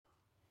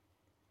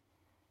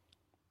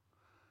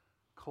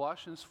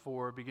Colossians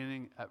 4,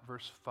 beginning at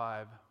verse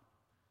 5.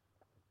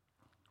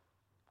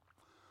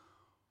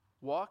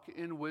 Walk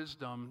in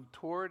wisdom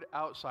toward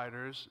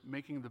outsiders,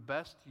 making the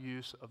best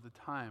use of the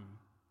time.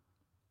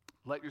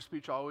 Let your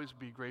speech always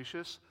be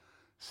gracious,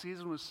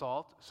 seasoned with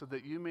salt, so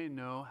that you may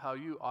know how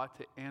you ought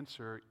to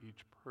answer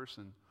each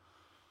person.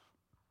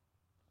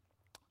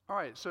 All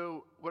right,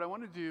 so what I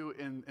want to do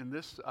in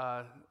this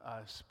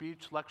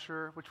speech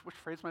lecture, which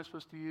phrase am I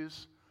supposed to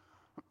use?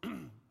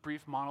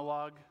 Brief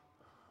monologue,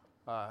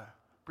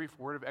 brief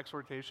word of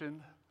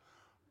exhortation,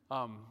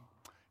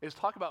 is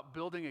talk about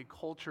building a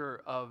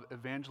culture of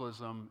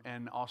evangelism.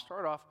 And I'll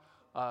start off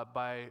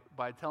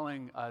by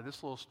telling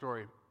this little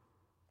story.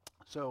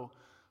 So,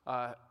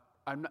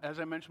 as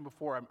I mentioned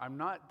before, I'm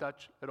not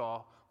Dutch at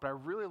all, but I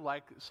really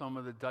like some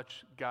of the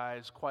Dutch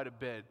guys quite a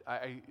bit.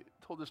 I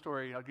told the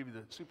story, I'll give you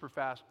the super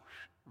fast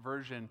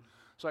version.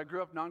 So I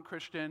grew up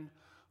non-Christian,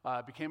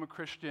 became a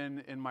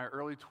Christian in my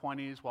early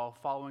 20s while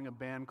following a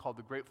band called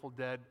the Grateful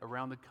Dead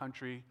around the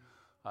country.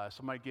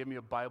 Somebody gave me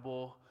a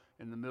Bible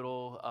in the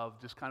middle of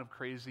this kind of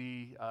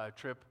crazy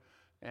trip,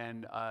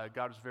 and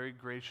God was very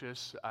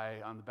gracious.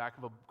 On the back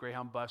of a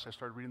Greyhound bus, I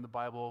started reading the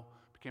Bible,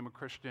 became a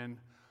Christian,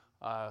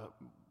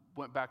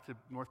 went back to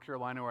North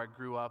Carolina where I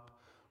grew up,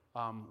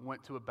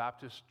 went to a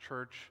Baptist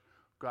church,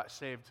 got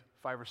saved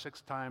 5 or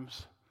 6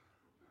 times.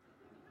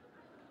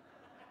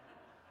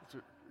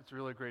 It's a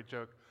really great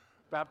joke.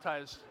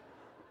 Baptized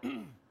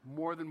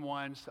more than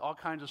once, all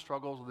kinds of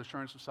struggles with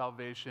assurance of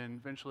salvation.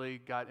 Eventually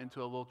got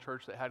into a little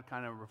church that had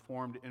kind of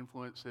reformed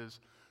influences,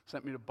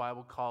 sent me to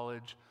Bible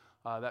college.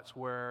 That's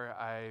where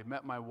I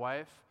met my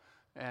wife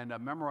and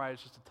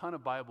memorized just a ton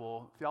of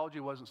Bible. Theology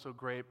wasn't so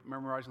great, but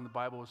memorizing the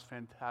Bible was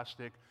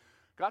fantastic.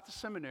 Got to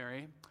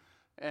seminary,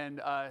 and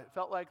it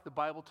felt like the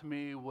Bible to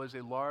me was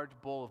a large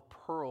bowl of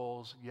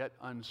pearls, yet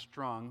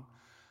unstrung.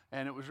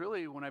 And it was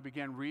really when I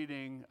began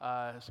reading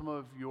some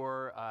of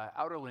your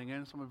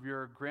Ouderlingen, some of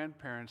your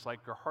grandparents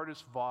like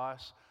Gerhardus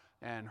Voss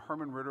and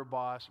Herman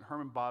Ritterboss and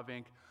Herman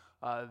Bavinck,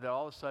 that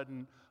all of a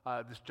sudden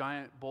this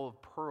giant bowl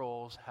of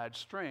pearls had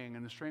string,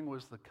 and the string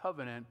was the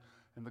covenant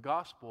and the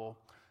gospel.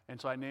 And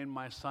so I named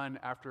my son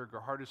after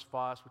Gerhardus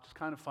Voss, which is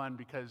kind of fun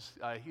because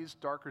he's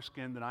darker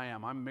skinned than I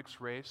am. I'm mixed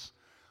race.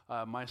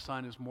 My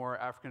son is more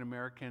African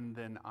American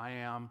than I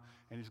am,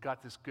 and he's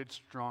got this good,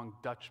 strong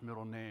Dutch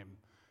middle name.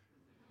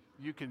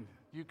 You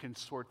can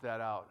sort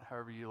that out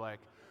however you like.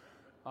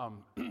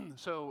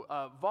 So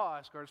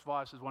Gerhardus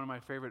Voss is one of my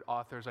favorite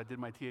authors. I did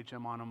my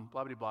THM on him,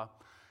 blah, blah, blah.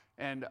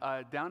 And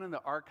down in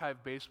the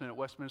archive basement at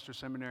Westminster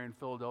Seminary in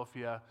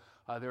Philadelphia,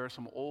 there are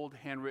some old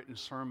handwritten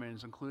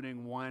sermons,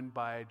 including one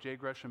by J.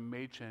 Gresham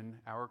Machen,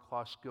 our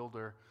Klaus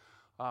Gilder,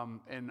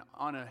 and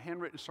on a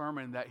handwritten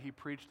sermon that he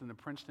preached in the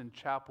Princeton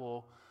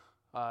Chapel,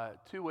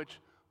 to which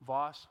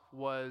Voss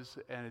was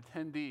an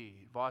attendee.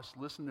 Voss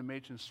listened to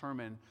Machen's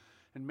sermon,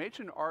 and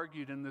Machen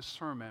argued in this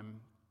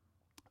sermon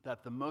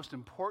that the most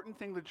important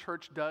thing the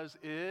church does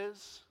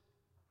is,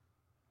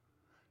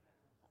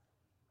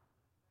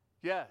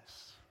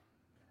 yes.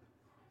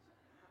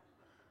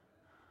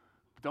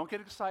 But don't get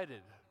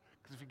excited,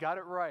 because if you got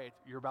it right,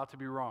 you're about to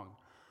be wrong.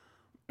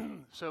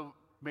 So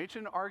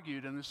Machen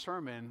argued in this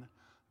sermon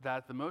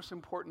that the most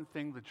important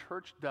thing the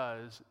church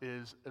does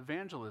is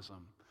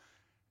evangelism.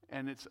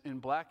 And it's in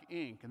black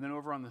ink. And then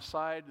over on the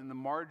side in the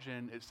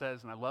margin, it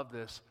says, and I love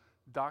this,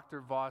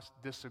 Dr. Voss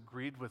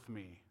disagreed with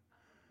me.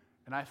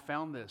 And I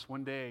found this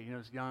one day,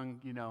 as a young,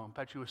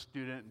 impetuous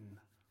student,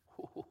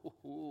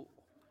 and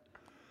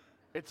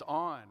it's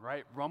on,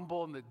 right?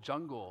 Rumble in the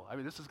jungle. I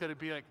mean, this is going to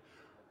be like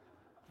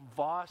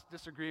Voss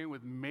disagreeing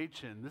with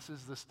Machen. This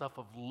is the stuff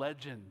of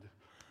legend.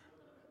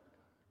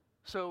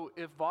 So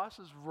if Voss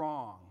is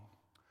wrong,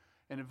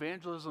 and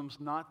evangelism's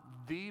not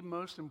the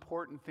most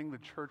important thing the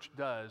church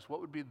does, what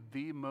would be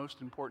the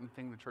most important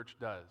thing the church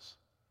does?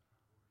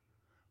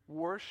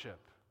 Worship.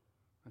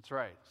 That's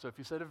right. So if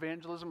you said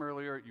evangelism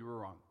earlier, you were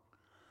wrong.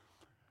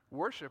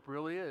 Worship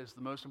really is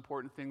the most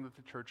important thing that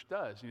the church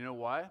does. You know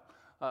why?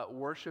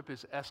 Worship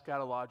is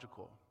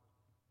eschatological.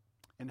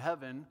 In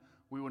heaven,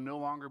 we will no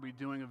longer be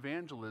doing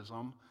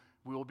evangelism.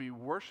 We will be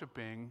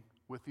worshiping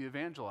with the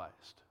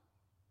evangelized.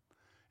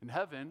 In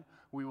heaven,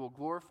 we will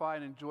glorify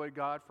and enjoy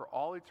God for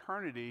all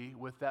eternity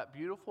with that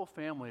beautiful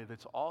family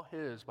that's all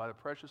His by the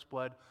precious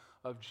blood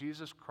of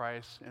Jesus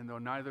Christ, and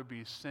there'll neither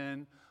be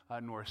sin,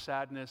 nor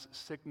sadness,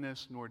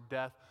 sickness, nor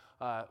death.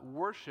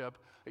 Worship,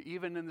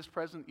 even in this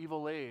present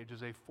evil age,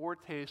 is a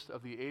foretaste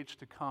of the age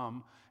to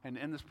come, and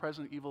in this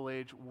present evil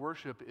age,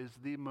 worship is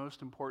the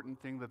most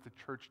important thing that the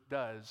church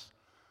does.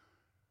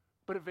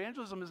 But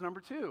evangelism is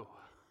number 2.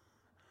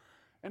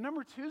 And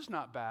number 2 is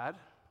not bad.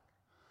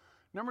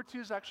 Number 2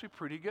 is actually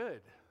pretty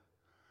good.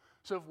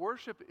 So if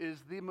worship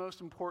is the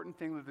most important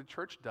thing that the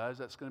church does,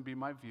 that's going to be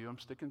my view. I'm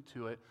sticking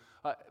to it.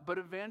 But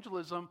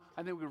evangelism,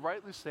 I think we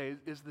rightly say,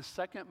 is the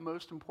second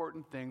most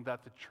important thing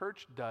that the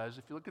church does.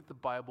 If you look at the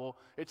Bible,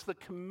 it's the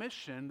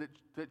commission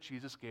that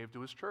Jesus gave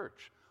to His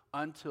church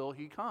until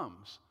He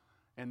comes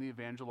and the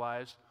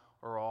evangelized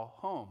are all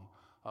home.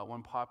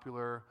 One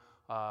popular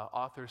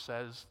author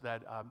says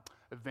that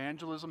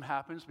evangelism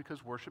happens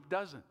because worship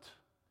doesn't,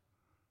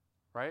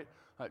 right?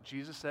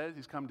 Jesus says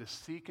he's come to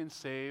seek and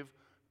save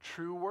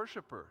true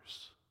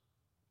worshipers,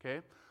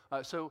 okay?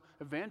 So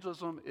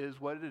evangelism is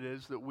what it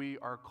is that we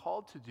are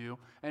called to do,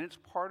 and it's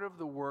part of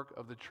the work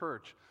of the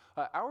church.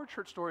 Our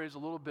church story is a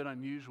little bit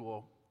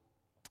unusual.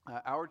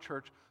 Our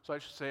church, so I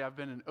should say I've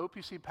been an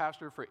OPC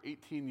pastor for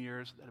 18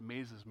 years. That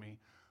amazes me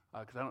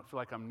because I don't feel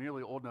like I'm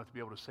nearly old enough to be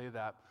able to say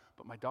that,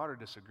 but my daughter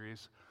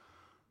disagrees.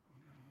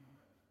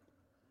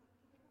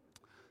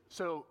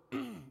 So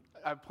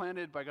I've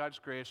planted, by God's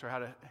grace, or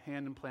had a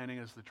hand in planning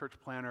as the church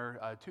planner,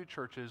 2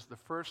 churches. The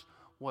first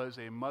was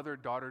a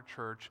mother-daughter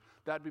church.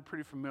 That'd be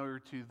pretty familiar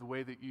to the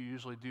way that you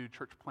usually do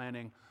church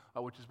planning,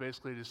 which is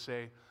basically to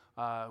say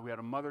we had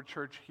a mother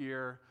church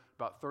here,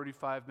 about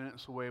 35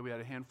 minutes away. We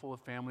had a handful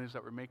of families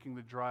that were making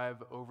the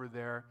drive over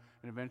there,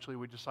 and eventually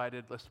we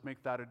decided, let's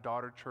make that a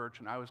daughter church,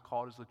 and I was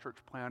called as the church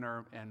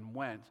planner and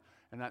went,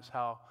 and that's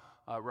how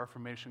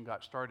Reformation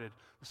got started.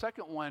 The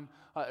second one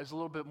is a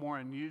little bit more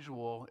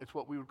unusual. It's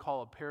what we would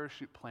call a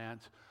parachute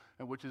plant,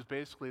 which is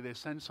basically they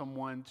send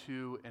someone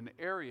to an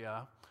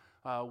area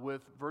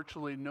with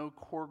virtually no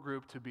core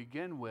group to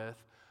begin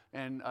with,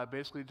 and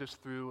basically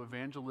just through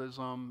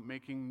evangelism,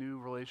 making new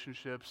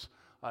relationships,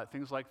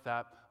 things like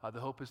that, the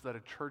hope is that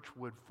a church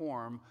would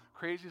form.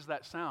 Crazy as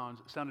that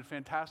sounds, it sounded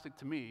fantastic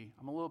to me.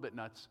 I'm a little bit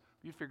nuts.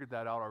 You figured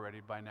that out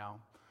already by now.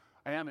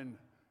 I am in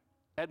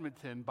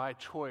Edmonton by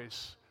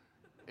choice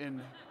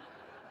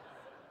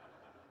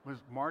was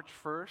March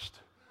 1st,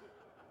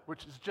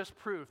 which is just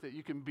proof that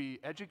you can be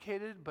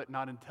educated but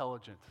not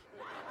intelligent.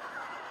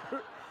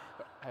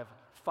 I have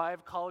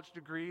 5 college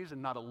degrees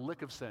and not a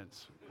lick of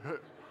sense.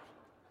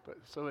 But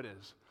so it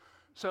is.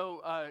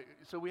 So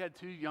we had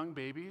 2 young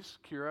babies.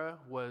 Kira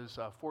was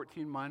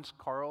 14 months.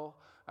 Carl,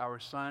 our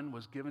son,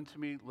 was given to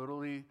me,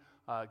 literally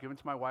given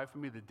to my wife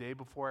and me the day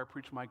before I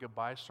preached my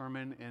goodbye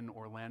sermon in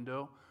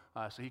Orlando.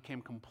 So he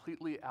came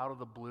completely out of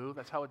the blue.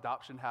 That's how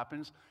adoption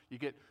happens. You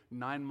get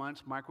 9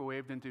 months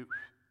microwaved into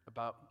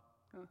about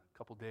a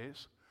couple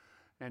days.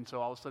 And so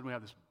all of a sudden we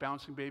have this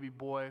bouncing baby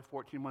boy,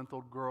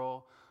 14-month-old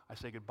girl. I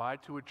say goodbye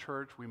to a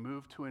church. We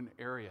moved to an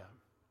area.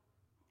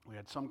 We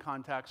had some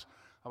contacts.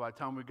 By the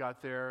time we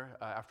got there,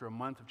 after a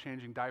month of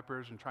changing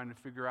diapers and trying to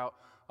figure out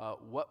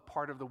what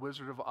part of the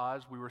Wizard of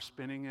Oz we were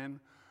spinning in,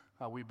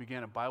 we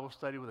began a Bible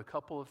study with a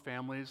couple of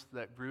families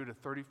that grew to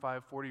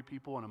 35, 40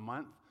 people in a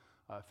month,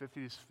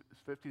 50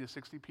 to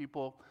 60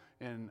 people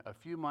in a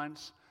few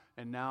months.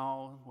 And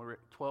now, we're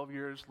 12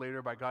 years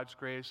later, by God's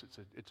grace, it's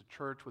a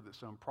church with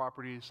its own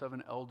property,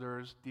 7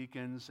 elders,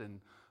 deacons, and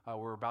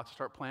we're about to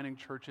start planning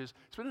churches.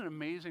 It's been an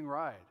amazing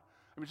ride.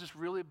 I mean, it's just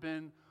really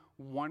been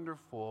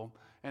wonderful,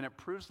 and it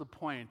proves the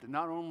point that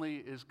not only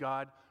is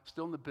God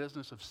still in the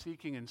business of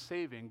seeking and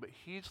saving, but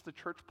he's the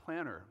church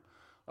planner.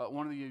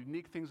 One of the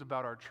unique things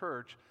about our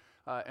church,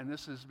 and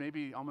this is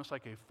maybe almost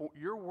like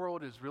your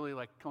world is really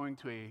like going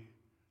to a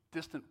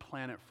distant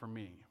planet for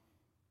me.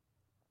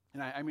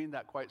 And I mean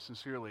that quite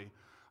sincerely.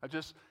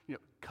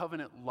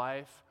 Covenant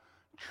life,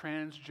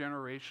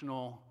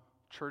 transgenerational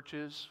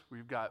churches.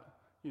 We've got,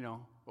 Oma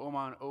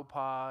and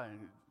Opa and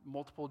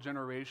multiple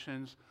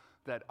generations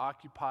that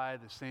occupy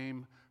the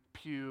same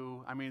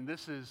pew. I mean,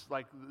 this is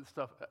like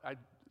stuff,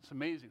 it's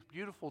amazing. It's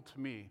beautiful to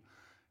me.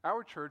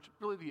 Our church,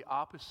 really the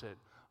opposite.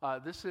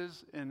 This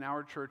is, in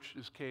our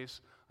church's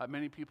case,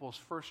 many people's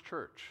first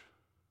church,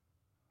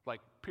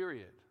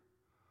 period.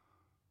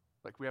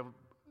 We have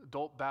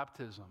adult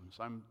baptisms.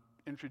 I'm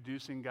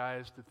introducing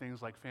guys to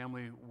things like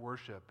family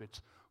worship.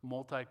 It's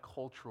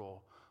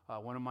multicultural.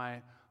 One of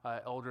my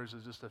elders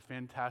is just a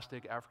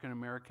fantastic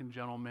African-American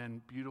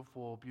gentleman,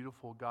 beautiful,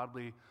 beautiful,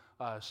 godly,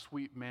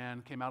 sweet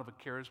man, came out of a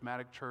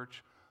charismatic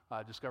church,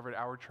 discovered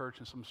our church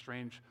in some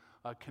strange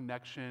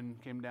connection,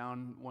 came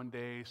down one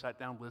day, sat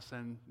down,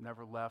 listened,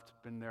 never left,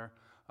 been there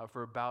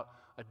for about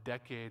a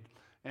decade.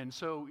 And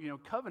so,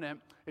 Covenant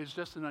is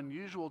just an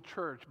unusual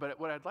church, but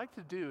what I'd like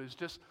to do is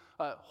just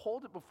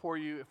hold it before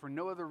you, if for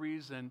no other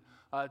reason,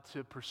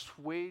 to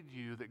persuade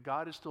you that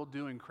God is still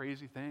doing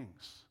crazy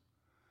things.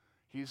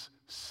 He's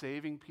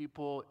saving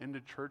people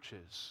into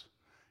churches.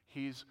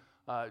 He's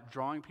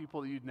drawing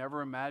people that you'd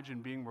never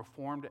imagine being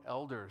reformed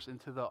elders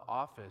into the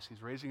office.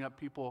 He's raising up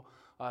people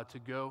to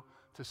go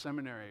to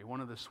seminary. One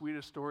of the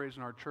sweetest stories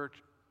in our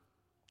church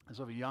is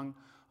of a young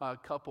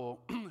couple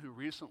who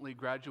recently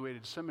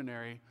graduated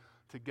seminary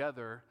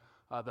together.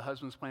 The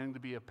husband's planning to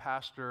be a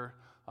pastor.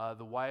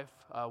 The wife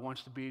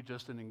wants to be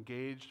just an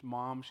engaged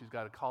mom. She's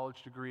got a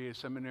college degree, a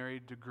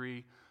seminary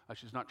degree.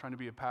 She's not trying to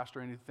be a pastor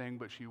or anything,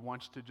 but she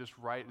wants to just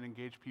write and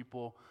engage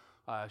people.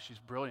 She's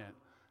brilliant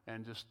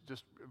and just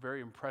a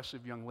very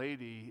impressive young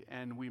lady.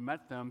 And we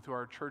met them through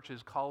our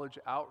church's college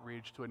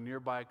outreach to a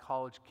nearby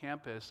college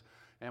campus.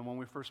 And when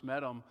we first met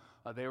them,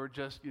 they were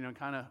just,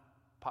 kind of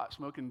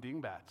pot-smoking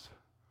dingbats.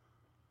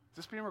 Is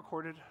this being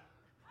recorded?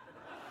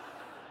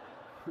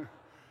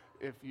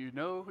 If you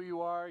know who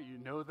you are, you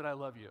know that I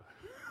love you.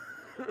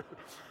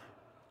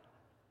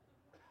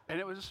 And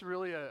it was just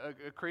really a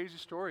crazy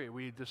story.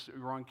 We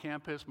were on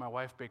campus. My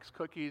wife bakes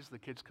cookies. The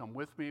kids come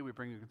with me. We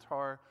bring a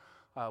guitar.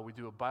 We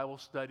do a Bible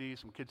study.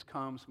 Some kids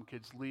come, some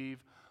kids leave.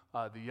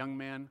 The young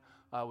man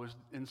was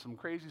in some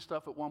crazy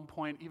stuff at one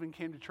point, even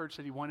came to church,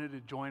 said he wanted to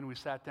join. We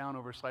sat down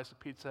over a slice of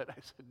pizza, and I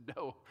said,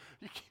 no,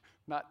 you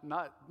can't,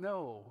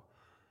 no.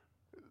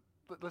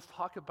 But let's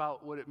talk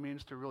about what it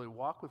means to really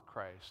walk with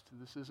Christ.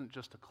 This isn't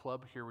just a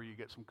club here where you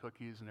get some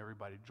cookies and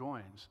everybody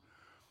joins.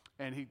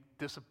 And he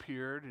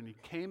disappeared, and he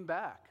came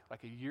back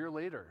like a year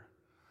later,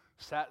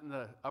 sat in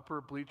the upper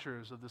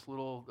bleachers of this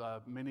little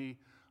mini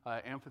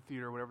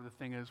amphitheater, whatever the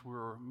thing is we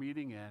were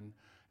meeting in,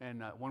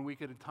 and 1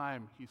 week at a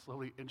time, he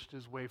slowly inched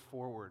his way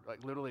forward,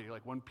 like literally,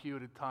 like one pew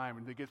at a time,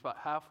 and he gets about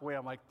halfway.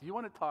 I'm like, do you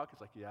want to talk?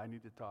 He's like, yeah, I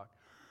need to talk.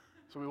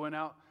 So we went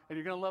out, and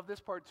you're going to love this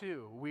part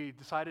too. We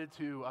decided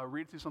to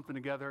read through something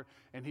together,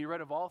 and he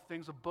read, of all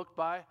things, a book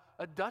by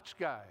a Dutch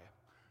guy,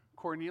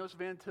 Cornelius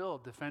Van Til,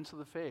 Defense of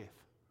the Faith.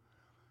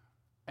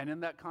 And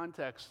in that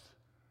context,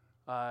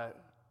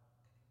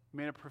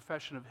 made a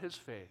profession of his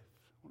faith.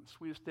 One of the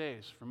sweetest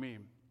days for me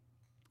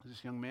is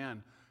this young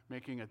man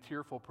making a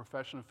tearful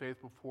profession of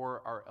faith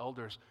before our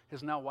elders.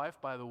 His now wife,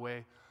 by the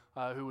way,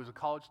 who was a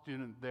college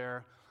student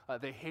there,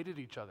 they hated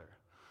each other.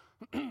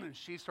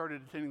 She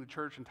started attending the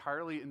church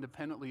entirely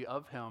independently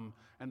of him,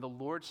 and the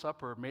Lord's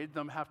Supper made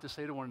them have to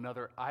say to one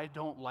another, I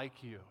don't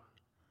like you.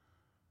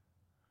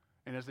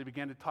 And as they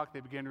began to talk,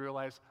 they began to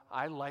realize,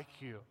 I like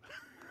you.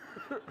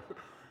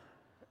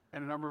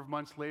 And a number of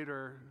months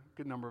later,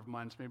 good number of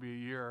months, maybe a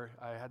year,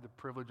 I had the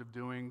privilege of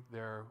doing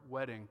their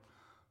wedding.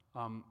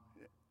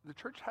 The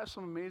church has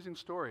some amazing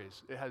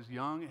stories. It has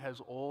young, it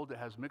has old, it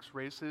has mixed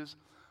races,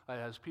 it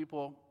has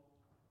people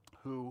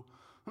who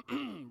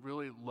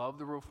really love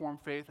the Reformed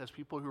faith, it has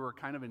people who are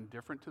kind of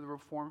indifferent to the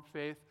Reformed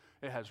faith.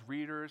 It has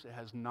readers, it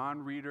has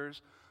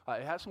non-readers.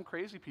 It has some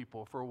crazy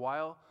people. For a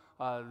while,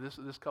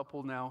 this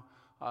couple now,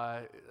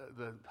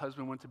 the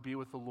husband went to be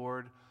with the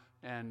Lord,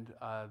 and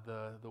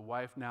the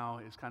wife now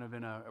is kind of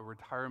in a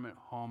retirement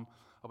home,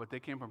 but they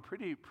came from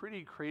pretty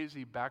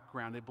crazy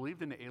background. They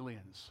believed in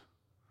aliens.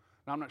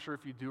 Now, I'm not sure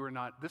if you do or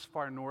not. This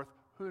far north,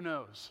 who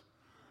knows?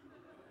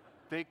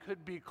 They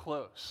could be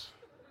close.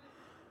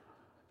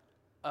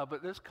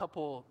 But this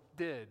couple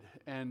did,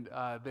 and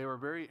they were a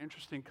very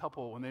interesting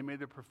couple. When they made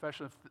their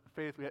profession of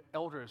faith, we had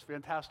elders,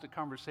 fantastic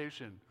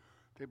conversation.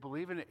 They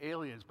believe in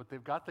aliens, but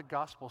they've got the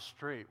gospel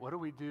straight. What do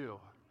we do?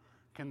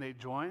 Can they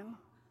join?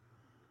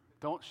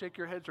 Don't shake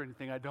your heads or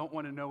anything. I don't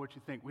want to know what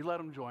you think. We let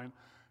them join.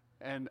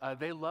 And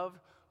they love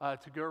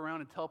to go around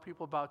and tell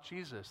people about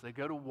Jesus. They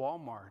go to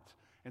Walmart,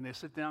 and they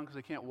sit down because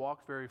they can't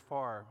walk very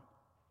far.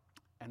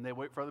 And they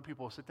wait for other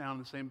people to sit down on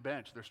the same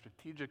bench. They're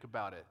strategic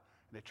about it.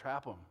 And they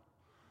trap them.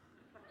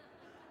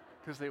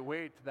 Because they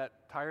wait,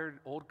 that tired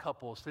old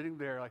couple sitting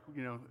there like,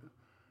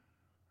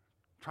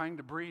 trying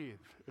to breathe.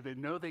 They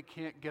know they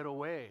can't get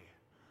away.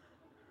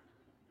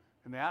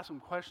 And they ask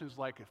them questions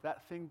like, if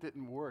that thing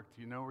didn't work,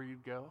 do you know where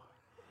you'd go?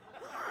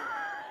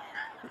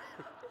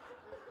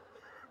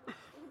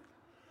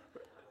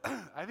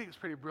 I think it's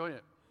pretty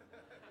brilliant.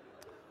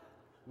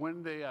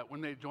 When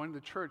they joined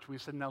the church, we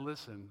said, now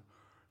listen,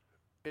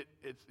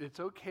 it's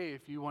okay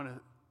if you want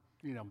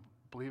to,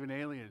 believe in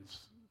aliens.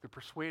 They're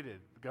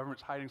persuaded. The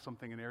government's hiding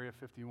something in Area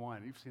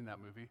 51. You've seen that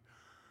movie.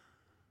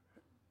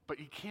 But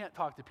you can't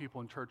talk to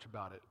people in church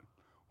about it.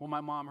 Well, my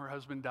mom, her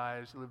husband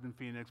dies. She lived in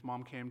Phoenix.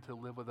 Mom came to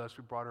live with us.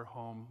 We brought her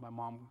home. My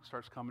mom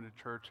starts coming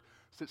to church,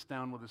 sits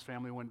down with his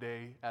family one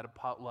day at a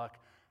potluck,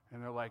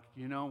 and they're like,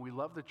 we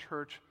love the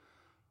church.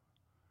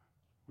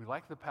 We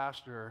like the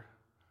pastor,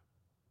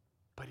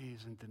 but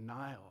he's in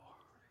denial.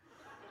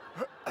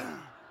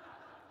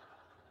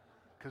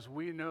 Because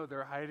we know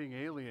they're hiding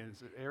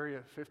aliens at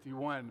Area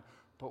 51,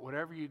 but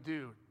whatever you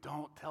do,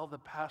 don't tell the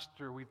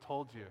pastor we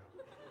told you.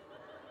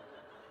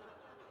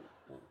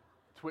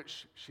 To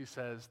which she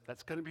says,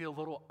 that's going to be a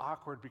little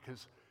awkward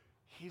because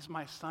he's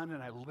my son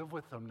and I live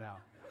with him now.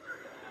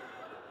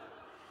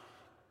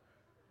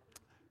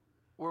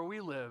 Where we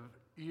live,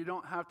 you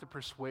don't have to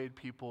persuade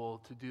people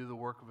to do the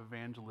work of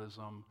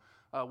evangelism,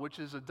 which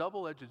is a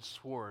double-edged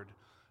sword.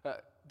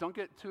 Don't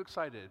get too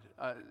excited.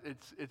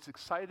 It's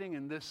exciting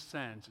in this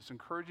sense. It's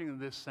encouraging in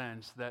this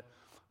sense that,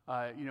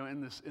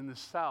 in the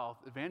South,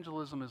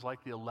 evangelism is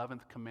like the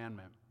 11th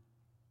commandment.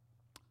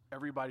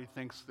 Everybody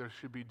thinks they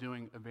should be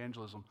doing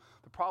evangelism.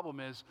 The problem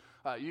is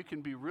you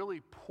can be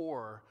really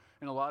poor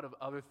in a lot of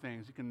other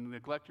things. You can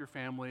neglect your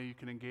family, you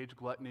can engage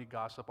gluttony,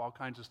 gossip, all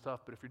kinds of stuff.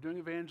 But if you're doing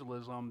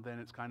evangelism, then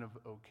it's kind of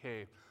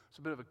okay. It's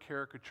a bit of a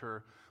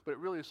caricature, but it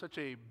really is such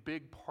a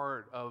big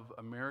part of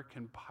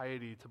American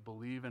piety to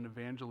believe in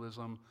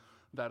evangelism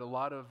that a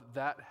lot of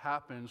that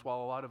happens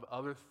while a lot of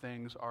other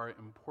things are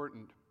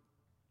important.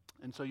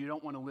 And so you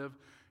don't want to live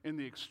in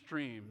the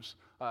extremes.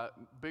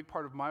 Big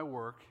part of my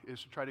work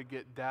is to try to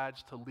get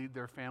dads to lead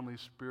their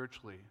families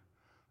spiritually.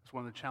 It's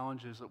one of the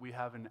challenges that we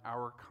have in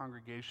our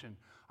congregation.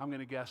 I'm going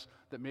to guess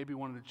that maybe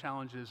one of the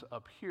challenges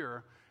up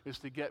here is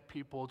to get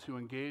people to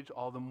engage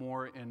all the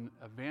more in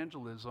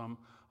evangelism,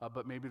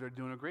 but maybe they're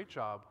doing a great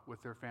job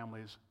with their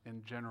families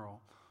in general.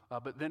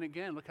 But then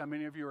again, look how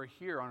many of you are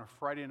here on a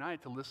Friday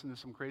night to listen to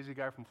some crazy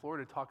guy from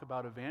Florida talk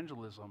about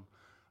evangelism.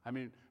 I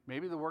mean,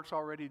 maybe the work's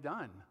already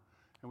done,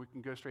 and we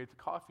can go straight to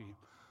coffee.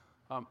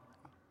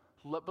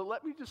 But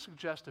let me just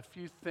suggest a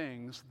few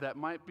things that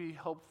might be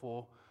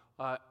helpful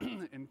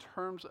in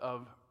terms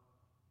of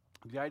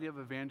the idea of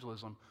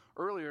evangelism.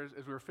 Earlier,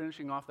 as we were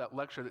finishing off that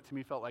lecture that to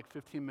me felt like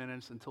 15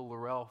 minutes until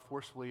Laurel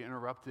forcefully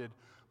interrupted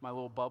my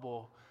little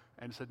bubble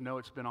and said, no,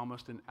 it's been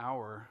almost an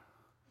hour,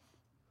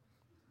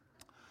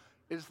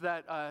 is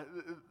that,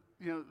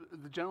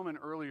 the gentleman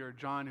earlier,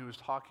 John, who was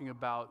talking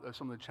about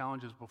some of the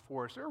challenges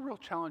before us, there are real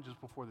challenges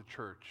before the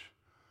church.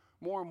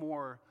 More and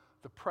more,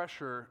 the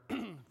pressure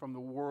from the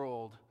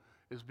world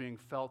is being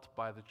felt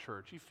by the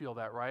church. You feel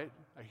that, right?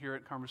 I hear it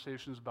in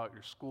conversations about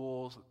your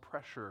schools. The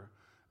pressure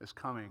is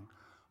coming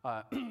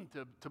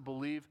to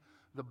believe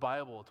the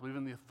Bible, to believe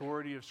in the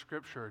authority of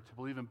Scripture, to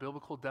believe in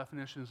biblical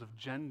definitions of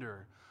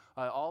gender,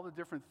 all the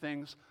different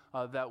things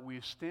that we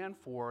stand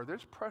for.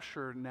 There's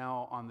pressure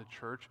now on the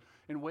church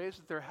in ways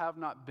that there have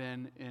not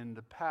been in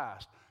the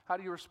past. How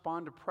do you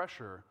respond to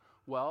pressure?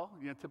 Well,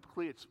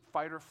 typically it's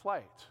fight or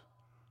flight.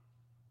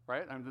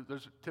 Right? I mean,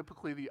 there's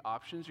typically the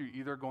options. You're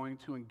either going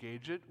to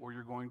engage it or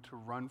you're going to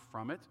run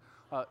from it.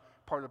 Part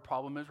of the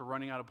problem is we're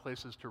running out of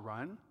places to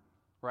run,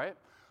 right?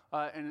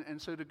 And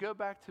so to go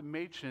back to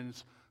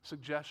Machen's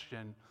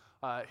suggestion,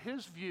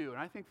 his view, and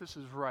I think this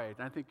is right,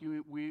 and I think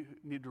we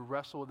need to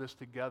wrestle with this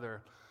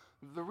together.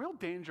 The real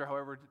danger,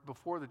 however,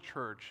 before the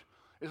church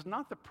is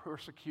not the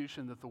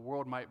persecution that the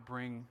world might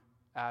bring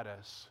at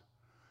us.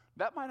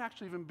 That might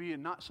actually even be a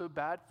not so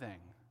bad thing.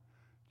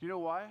 Do you know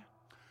why?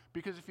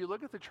 Because if you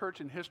look at the church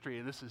in history,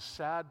 and this is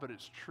sad, but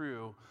it's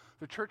true,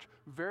 the church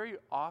very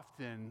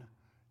often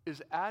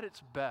is at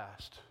its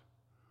best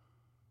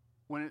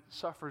when it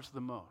suffers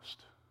the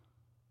most.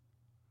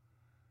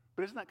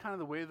 But isn't that kind of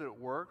the way that it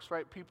works,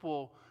 right?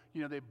 People,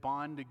 they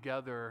bond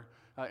together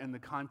in the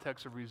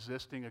context of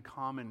resisting a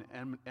common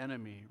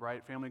enemy,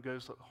 right? Family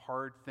goes through a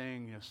hard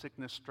thing,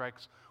 sickness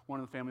strikes one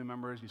of the family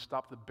members, you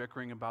stop the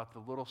bickering about the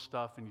little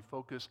stuff and you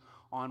focus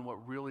on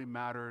what really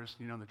matters.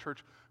 The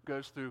church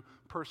goes through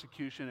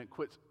persecution, it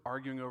quits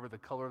arguing over the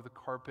color of the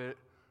carpet,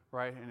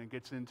 right? And it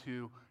gets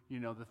into,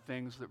 the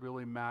things that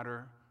really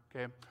matter,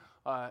 okay?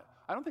 I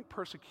don't think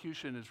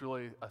persecution is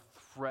really a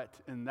threat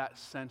in that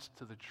sense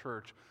to the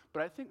church,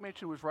 but I think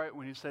Machen was right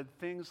when he said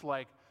things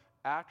like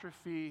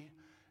atrophy,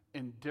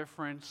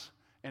 indifference,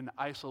 and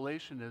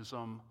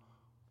isolationism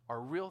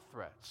are real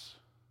threats.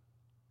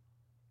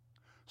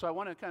 So I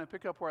want to kind of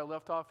pick up where I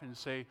left off and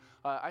say,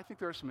 I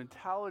think there are some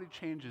mentality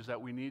changes that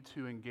we need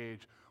to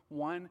engage.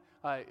 One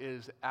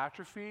is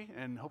atrophy,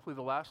 and hopefully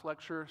the last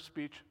lecture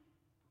speech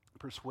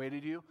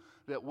persuaded you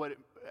that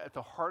at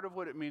the heart of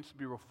what it means to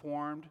be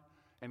Reformed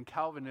and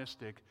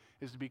Calvinistic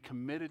is to be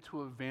committed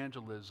to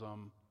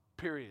evangelism,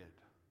 period.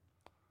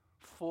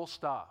 Full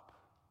stop.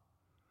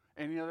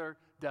 Any other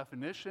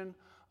definition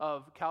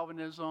of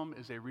Calvinism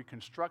is a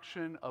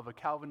reconstruction of a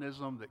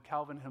Calvinism that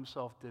Calvin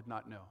himself did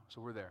not know.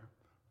 So we're there,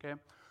 okay?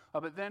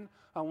 But then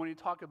when you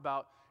talk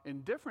about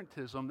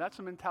indifferentism, that's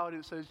a mentality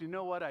that says, you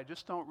know what, I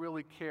just don't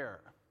really care.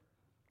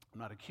 I'm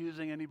not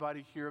accusing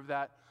anybody here of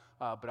that,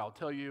 but I'll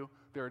tell you,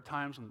 there are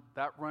times when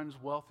that runs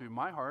well through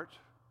my heart,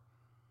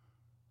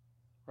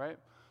 right?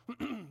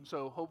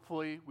 So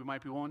hopefully we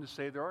might be willing to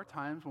say there are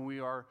times when we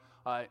are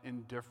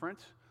indifferent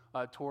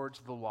towards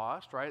the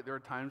lost, right? There are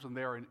times when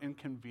they are an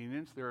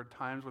inconvenience. There are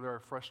times where there are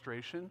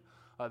frustration.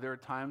 There are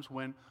times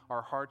when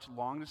our hearts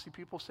long to see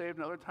people saved,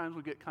 and other times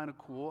we get kind of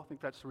cool. I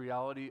think that's the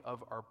reality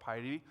of our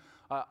piety.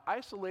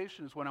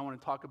 Isolation is what I want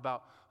to talk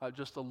about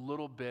just a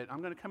little bit.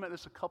 I'm going to come at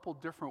this a couple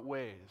different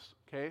ways,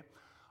 okay?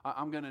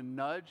 I'm going to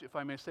nudge, if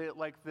I may say it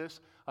like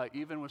this,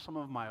 even with some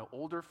of my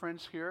older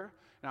friends here,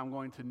 and I'm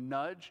going to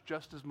nudge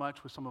just as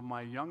much with some of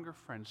my younger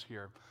friends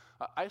here.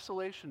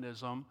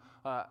 Isolationism,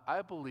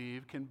 I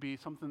believe, can be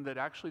something that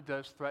actually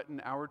does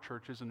threaten our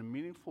churches in a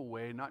meaningful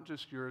way, not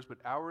just yours, but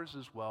ours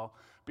as well,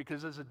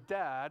 because as a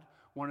dad,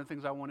 one of the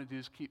things I want to do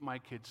is keep my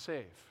kids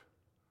safe.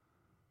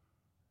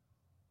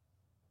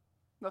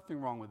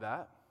 Nothing wrong with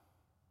that.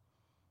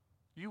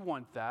 You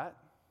want that.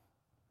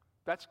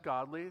 That's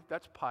godly,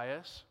 that's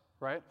pious,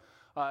 right?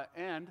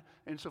 And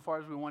insofar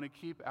as we want to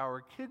keep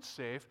our kids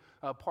safe,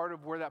 part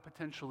of where that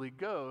potentially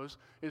goes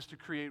is to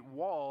create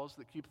walls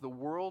that keep the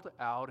world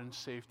out and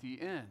safety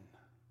in.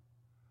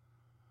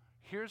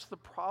 Here's the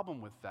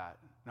problem with that.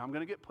 Now, I'm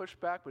going to get pushed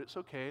back, but it's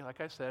okay. Like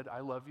I said,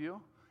 I love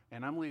you,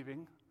 and I'm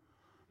leaving.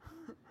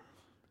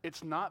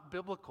 It's not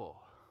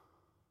biblical.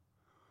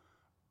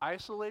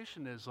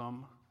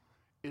 Isolationism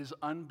is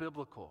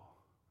unbiblical.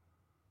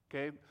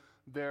 Okay?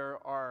 There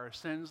are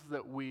sins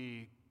that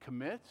we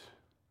commit,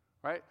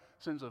 right?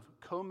 Sins of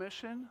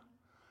commission,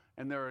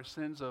 and there are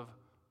sins of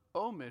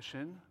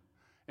omission,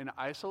 and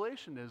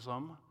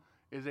isolationism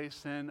is a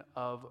sin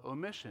of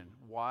omission.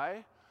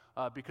 Why?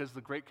 Because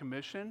the Great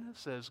Commission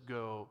says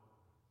go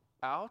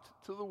out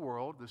to the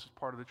world. This is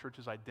part of the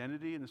church's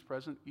identity in this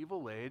present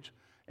evil age.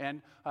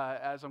 And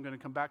as I'm going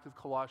to come back to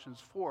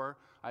Colossians 4,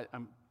 I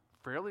think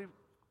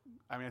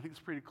it's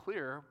pretty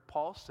clear.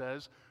 Paul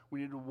says we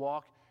need to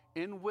walk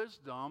in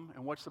wisdom.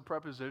 And what's the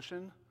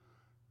preposition?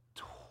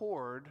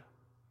 Toward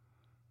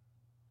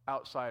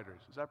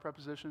outsiders. Is that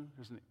preposition?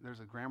 There's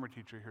a grammar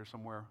teacher here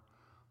somewhere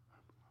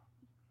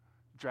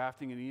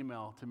drafting an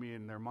email to me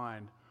in their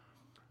mind.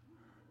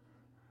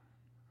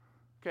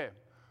 Okay,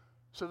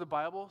 so the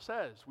Bible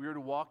says we are to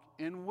walk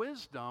in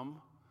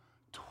wisdom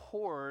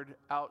toward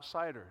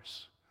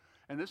outsiders.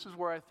 And this is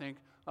where I think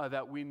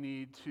that we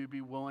need to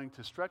be willing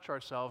to stretch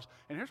ourselves.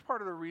 And here's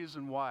part of the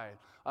reason why.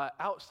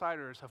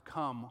 Outsiders have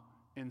come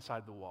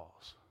inside the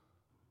walls.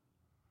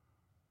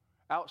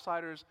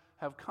 Outsiders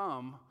have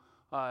come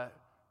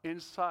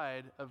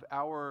inside of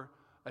our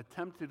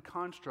attempted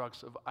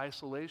constructs of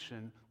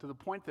isolation, to the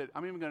point that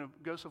I'm even going to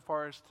go so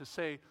far as to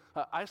say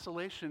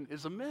isolation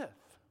is a myth.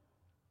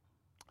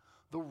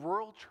 The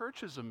rural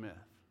church is a myth.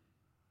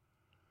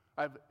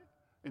 I've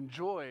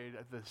enjoyed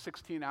the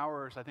 16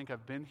 hours I think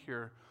I've been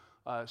here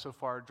so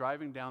far,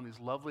 driving down these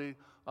lovely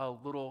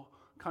little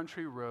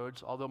country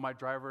roads, although my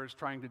driver is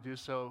trying to do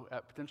so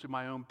at potentially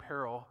my own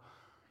peril.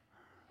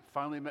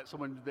 Finally met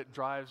someone that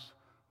drives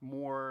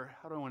more,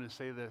 how do I want to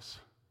say this?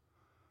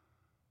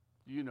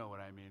 You know what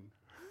I mean.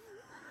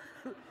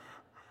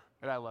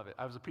 And I love it.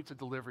 I was a pizza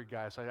delivery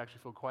guy, so I actually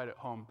feel quite at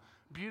home.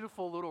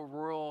 Beautiful little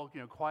rural,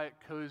 quiet,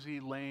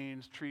 cozy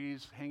lanes,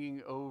 trees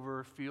hanging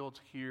over,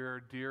 fields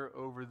here, deer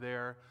over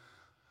there.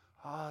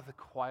 The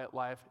quiet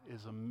life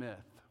is a myth.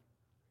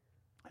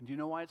 And do you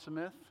know why it's a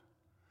myth?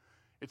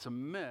 It's a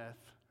myth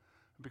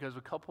because of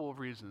a couple of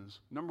reasons.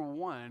 Number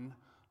one,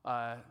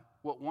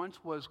 what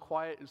once was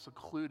quiet and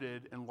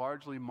secluded and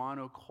largely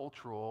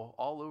monocultural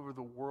all over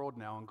the world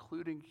now,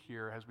 including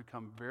here, has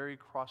become very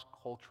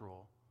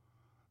cross-cultural.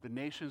 The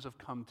nations have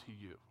come to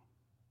you.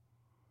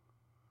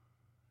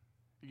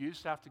 You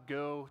used to have to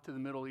go to the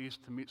Middle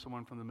East to meet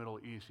someone from the Middle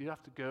East. You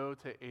have to go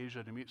to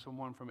Asia to meet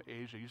someone from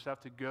Asia. You used to have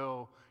to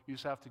go.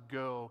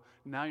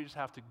 Now you just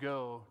have to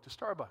go to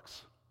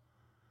Starbucks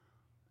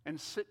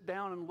and sit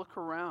down and look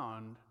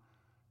around,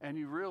 and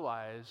you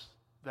realize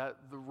that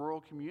the rural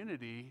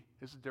community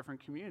is a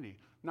different community.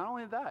 Not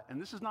only that,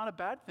 and this is not a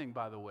bad thing,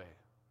 by the way.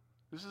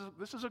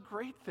 This is a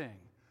great thing.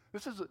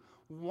 This is a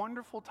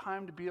wonderful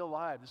time to be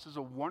alive. This is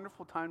a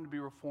wonderful time to be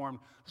reformed.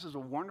 This is a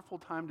wonderful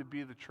time to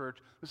be the church.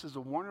 This is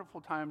a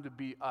wonderful time to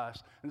be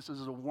us. And this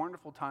is a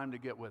wonderful time to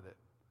get with it.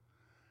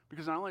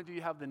 Because not only do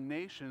you have the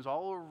nations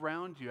all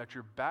around you, at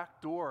your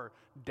back door,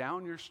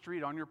 down your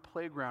street, on your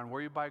playground,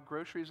 where you buy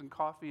groceries and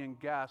coffee and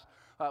gas,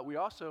 we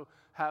also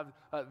have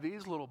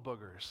these little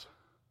boogers.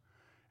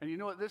 And you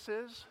know what this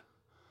is?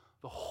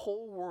 The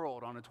whole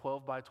world on a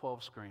 12 by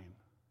 12 screen.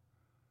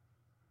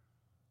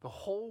 The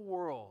whole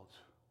world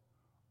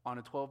on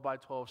a 12 by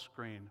 12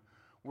 screen,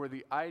 where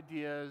the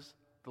ideas,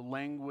 the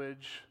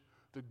language,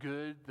 the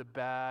good, the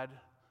bad,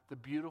 the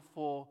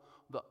beautiful,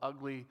 the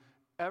ugly,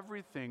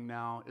 everything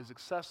now is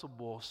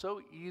accessible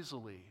so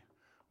easily.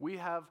 We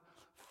have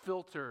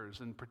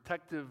filters and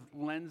protective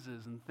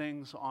lenses and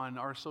things on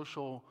our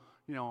social,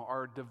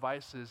 our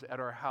devices at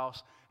our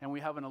house, and we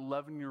have an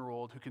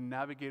 11-year-old who can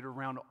navigate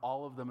around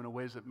all of them in a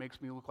ways that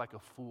makes me look like a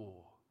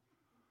fool.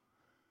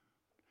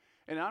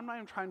 And I'm not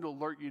even trying to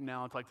alert you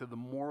now to the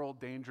moral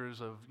dangers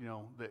of,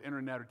 the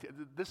internet.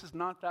 This is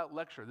not that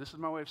lecture. This is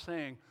my way of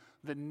saying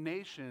the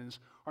nations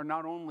are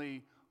not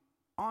only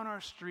on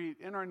our street,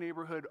 in our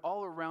neighborhood,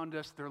 all around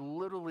us, they're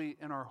literally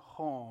in our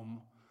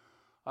home,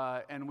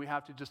 and we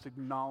have to just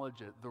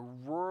acknowledge it. The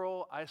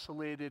rural,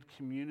 isolated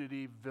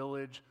community,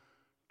 village,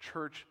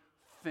 church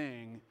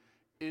thing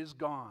is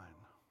gone.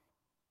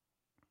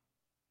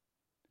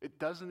 It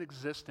doesn't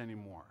exist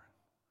anymore.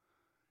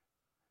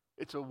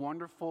 It's a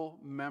wonderful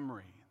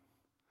memory,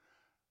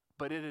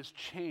 but it has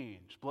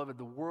changed. Beloved,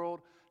 the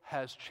world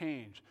has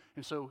changed.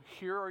 And so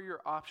here are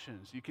your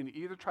options. You can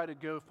either try to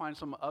go find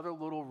some other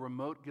little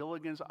remote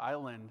Gilligan's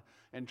Island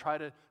and try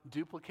to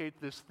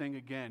duplicate this thing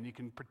again. You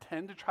can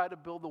pretend to try to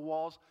build the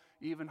walls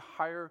even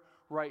higher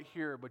right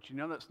here, but you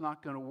know that's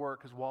not going to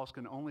work because walls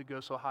can only go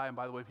so high, and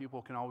by the way,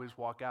 people can always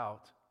walk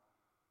out.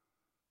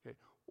 Okay.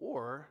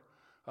 Or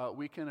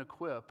we can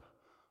equip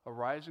a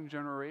rising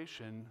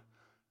generation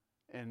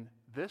and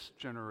this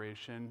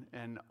generation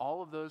and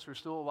all of those who are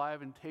still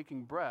alive and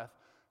taking breath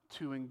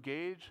to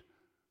engage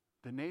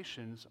the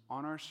nations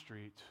on our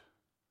street,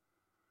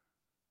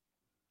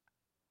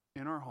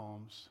 in our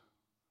homes,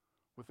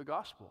 with the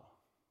gospel.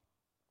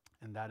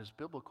 And that is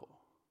biblical.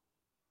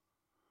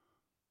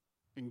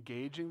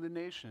 Engaging the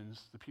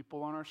nations, the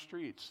people on our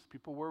streets, the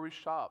people where we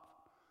shop,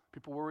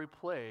 people where we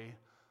play,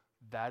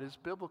 that is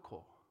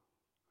biblical.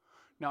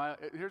 Now,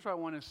 here's what I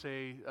want to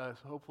say,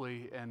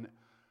 hopefully, and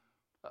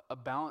a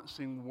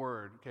balancing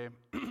word, okay?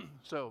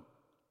 So,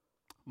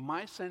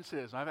 my sense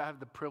is, I have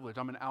the privilege,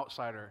 I'm an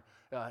outsider.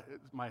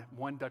 My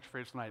one Dutch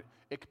phrase tonight,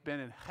 ik ben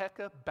een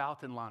gekke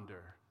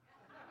buitenlander.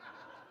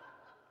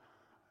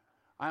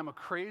 I am a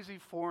crazy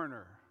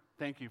foreigner.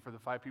 Thank you for the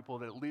 5 people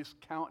that at least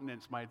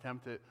countenance my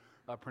attempt at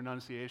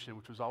pronunciation,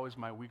 which was always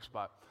my weak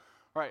spot.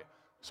 All right,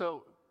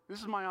 so this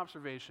is my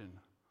observation.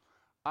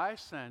 I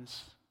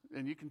sense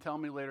and you can tell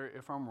me later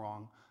if I'm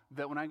wrong,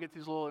 that when I get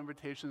these little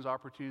invitations,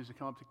 opportunities to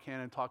come up to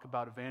Canada and talk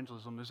about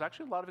evangelism, there's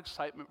actually a lot of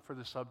excitement for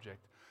the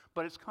subject.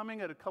 But it's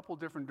coming at a couple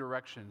different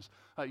directions.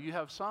 You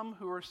have some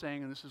who are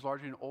saying, and this is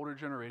largely an older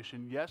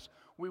generation, yes,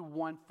 we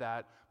want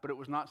that, but it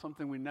was not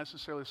something we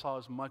necessarily saw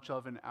as much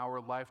of in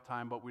our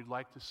lifetime, but we'd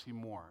like to see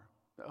more.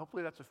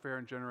 Hopefully that's a fair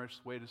and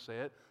generous way to say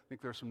it. I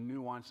think there are some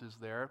nuances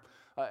there.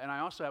 And I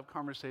also have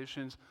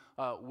conversations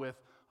with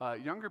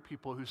younger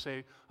people who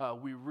say,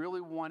 we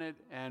really want it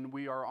and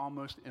we are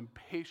almost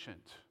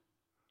impatient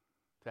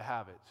to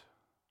have it.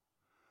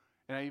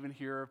 And I even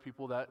hear of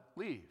people that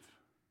leave.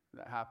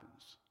 That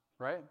happens,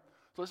 right?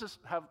 So let's just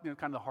have kind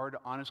of the hard,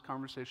 honest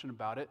conversation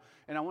about it.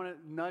 And I want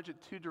to nudge it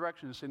two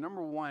directions. Say,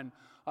 number one,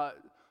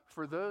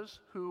 for those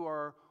who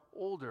are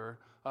older,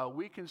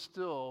 we can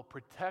still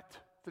protect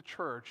the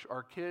church,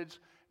 our kids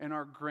and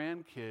our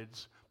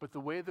grandkids, but the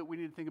way that we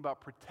need to think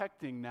about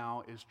protecting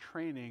now is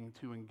training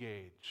to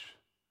engage.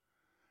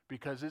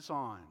 Because it's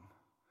on.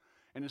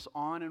 And it's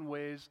on in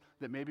ways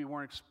that maybe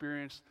weren't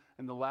experienced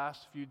in the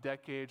last few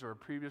decades or a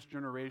previous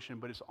generation,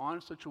 but it's on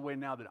in such a way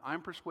now that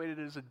I'm persuaded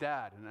as a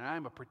dad, and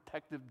I'm a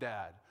protective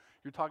dad.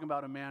 You're talking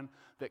about a man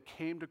that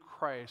came to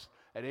Christ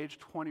at age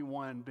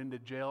 21, been to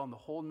jail and the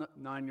whole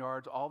 9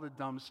 yards, all the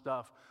dumb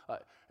stuff.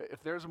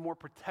 If there's a more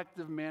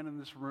protective man in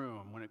this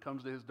room when it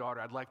comes to his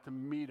daughter, I'd like to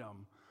meet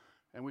him.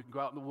 And we can go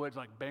out in the woods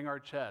and bang our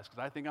chests,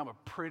 because I think I'm a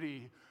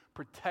pretty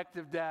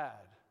protective dad.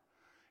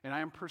 And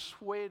I am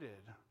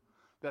persuaded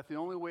that the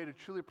only way to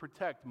truly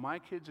protect my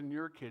kids and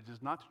your kids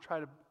is not to try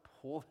to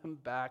pull them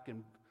back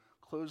and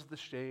close the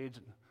shades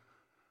and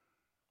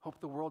hope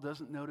the world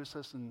doesn't notice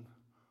us and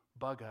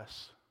bug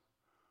us,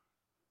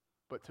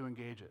 but to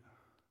engage it,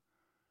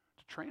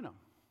 to train them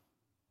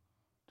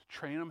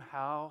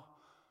how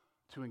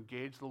to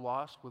engage the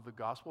lost with the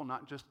gospel,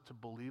 not just to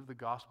believe the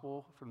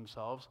gospel for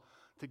themselves,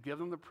 to give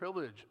them the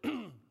privilege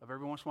of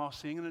every once in a while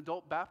seeing an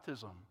adult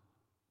baptism.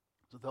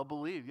 So they'll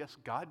believe, yes,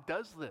 God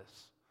does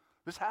this.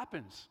 This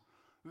happens.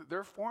 There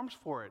are forms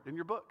for it in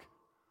your book.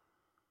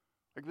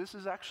 This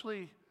is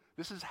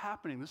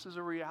happening. This is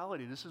a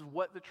reality. This is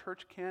what the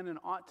church can and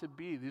ought to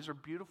be. These are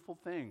beautiful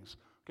things,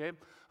 okay?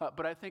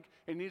 But I think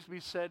it needs to be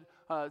said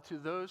to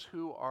those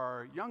who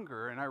are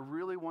younger, and I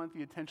really want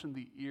the attention,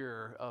 the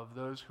ear of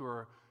those who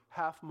are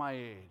half my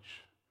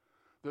age,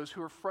 those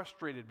who are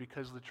frustrated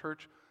because the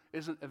church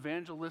isn't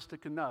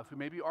evangelistic enough, who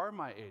maybe are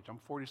my age. I'm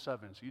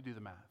 47, so you do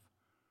the math,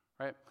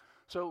 right?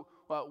 So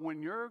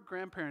when your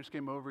grandparents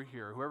came over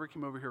here, whoever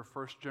came over here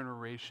first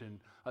generation,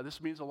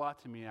 this means a lot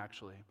to me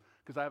actually,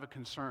 because I have a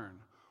concern.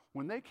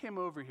 When they came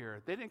over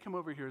here, they didn't come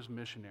over here as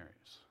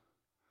missionaries.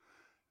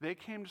 They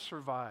came to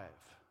survive.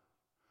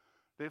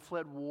 They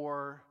fled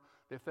war,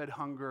 they fled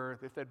hunger,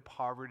 they fled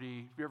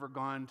poverty. Have you ever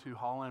gone to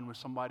Holland with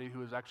somebody who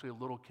was actually a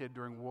little kid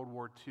during World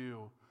War II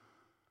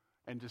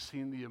and just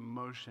seen the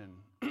emotion?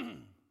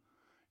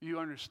 You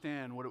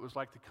understand what it was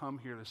like to come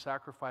here, the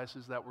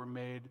sacrifices that were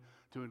made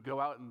to go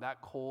out in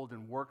that cold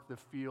and work the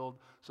field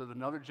so that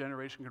another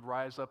generation could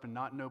rise up and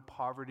not know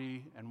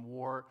poverty and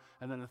war.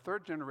 And then the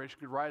third generation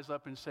could rise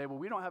up and say, well,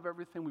 we don't have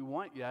everything we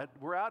want yet.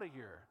 We're out of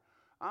here.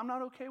 I'm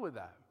not okay with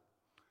that.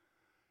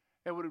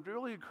 It would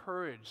really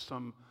encourage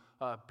some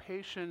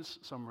patience,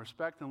 some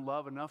respect and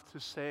love enough to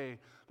say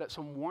that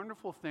some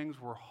wonderful things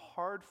were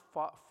hard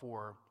fought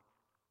for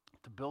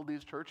to build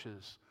these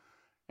churches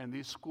and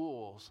these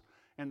schools,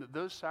 and that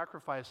those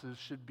sacrifices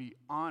should be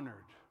honored.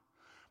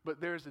 But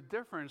there's a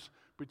difference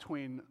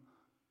between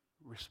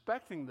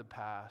respecting the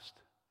past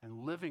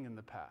and living in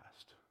the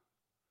past.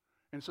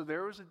 And so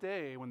there was a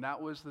day when that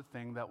was the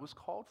thing that was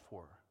called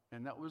for,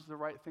 and that was the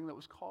right thing that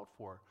was called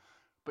for.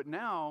 But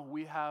now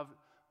we have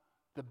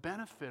the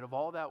benefit of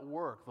all that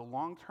work. The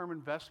long-term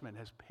investment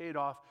has paid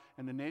off,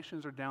 and the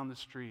nations are down the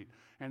street.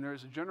 And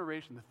there's a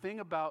generation. The thing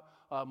about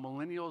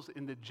millennials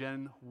into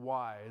Gen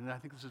Y, and I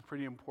think this is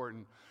pretty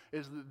important,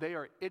 is that they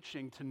are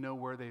itching to know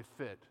where they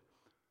fit.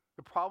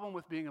 The problem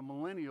with being a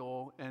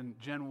millennial and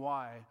Gen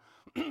Y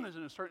is,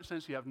 in a certain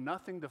sense, you have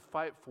nothing to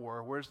fight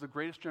for, whereas the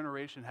greatest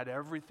generation had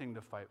everything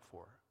to fight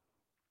for.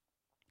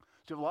 So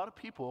you have a lot of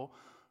people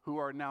who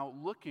are now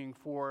looking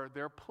for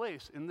their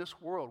place in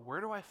this world.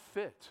 Where do I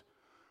fit?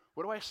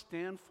 What do I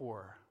stand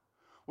for?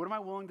 What am I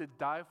willing to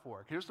die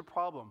for? Here's the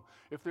problem.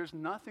 If there's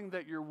nothing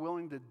that you're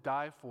willing to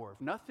die for,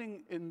 if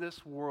nothing in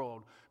this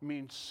world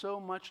means so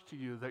much to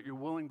you that you're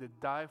willing to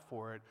die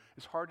for it,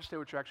 it's hard to say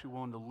what you're actually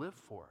willing to live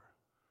for.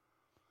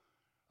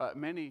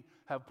 Many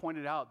have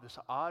pointed out this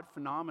odd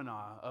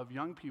phenomena of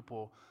young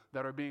people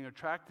that are being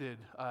attracted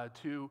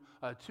to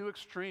two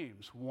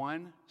extremes.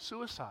 One,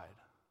 suicide.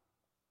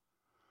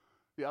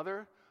 The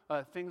other,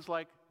 things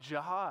like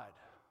jihad.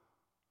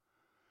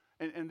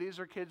 And these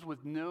are kids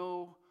with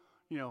no,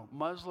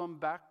 Muslim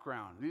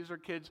background. These are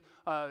kids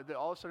that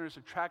all of a sudden are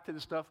attracted to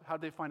stuff.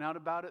 How'd they find out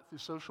about it? Through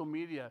social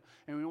media.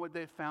 And you know what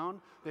they found?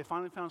 They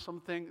finally found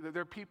something.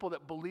 There are people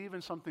that believe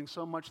in something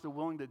so much they're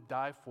willing to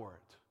die for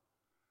it.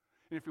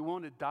 And if you're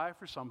willing to die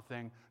for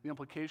something, the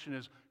implication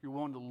is you're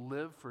willing to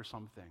live for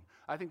something.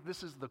 I think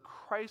this is the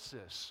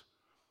crisis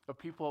of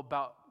people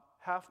about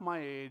half my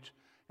age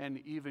and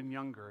even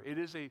younger. It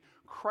is a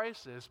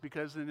crisis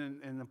because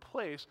in a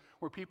place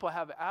where people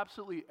have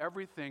absolutely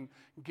everything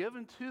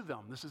given to them,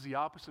 this is the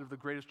opposite of the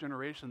greatest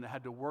generation that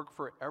had to work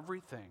for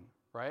everything,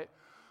 right?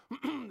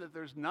 That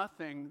there's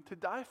nothing to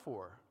die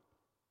for.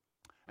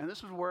 And this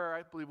is where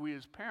I believe we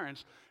as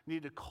parents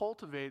need to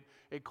cultivate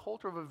a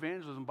culture of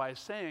evangelism by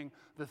saying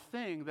the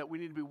thing that we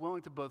need to be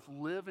willing to both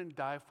live and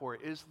die for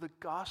is the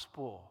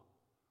gospel.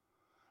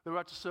 That we're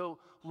about to so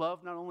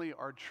love not only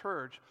our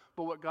church,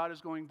 but what God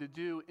is going to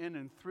do in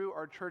and through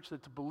our church,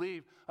 that to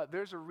believe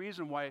there's a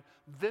reason why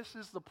this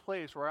is the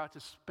place where I ought to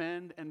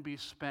spend and be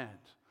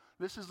spent.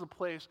 This is the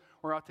place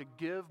where I ought to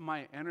give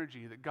my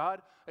energy, that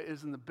God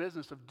is in the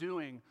business of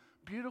doing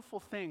beautiful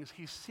things.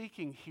 He's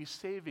seeking, He's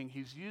saving,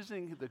 He's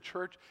using the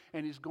church,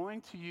 and He's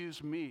going to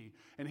use me.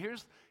 And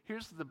here's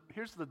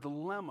the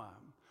dilemma,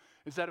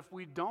 is that if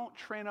we don't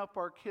train up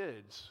our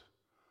kids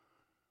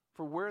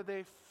for where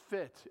they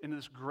fit in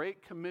this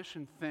Great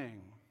Commission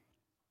thing,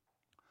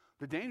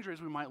 the danger is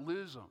we might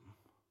lose them.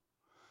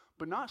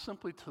 But not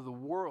simply to the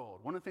world.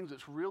 One of the things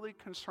that's really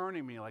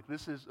concerning me, like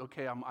this is,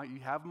 okay, you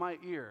have my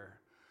ear,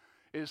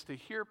 is to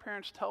hear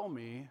parents tell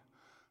me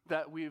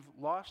that we've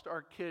lost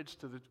our kids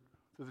to the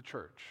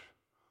church.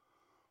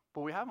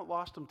 But we haven't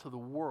lost them to the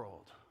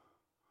world.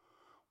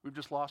 We've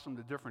just lost them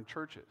to different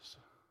churches.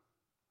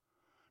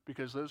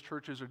 Because those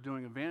churches are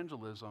doing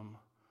evangelism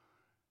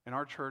and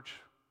our church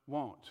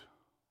won't.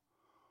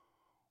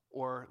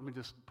 Or let me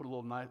just put a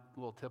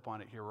little tip on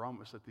it here. We're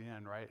almost at the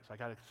end, right? So I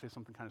got to say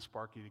something kind of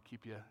sparky to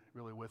keep you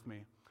really with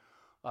me.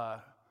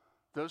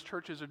 Those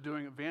churches are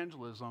doing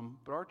evangelism,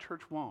 but our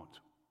church won't.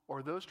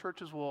 Or those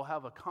churches will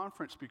have a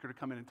conference speaker to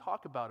come in and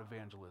talk about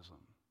evangelism.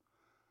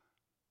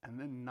 And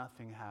then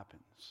nothing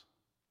happens.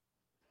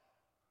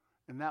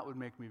 And that would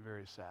make me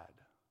very sad.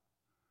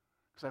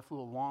 Because I flew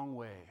a long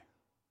way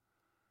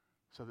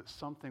so that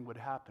something would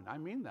happen. I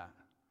mean that.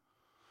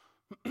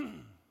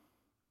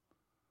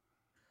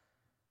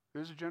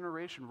 There's a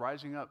generation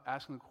rising up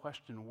asking the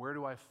question, where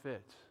do I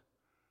fit?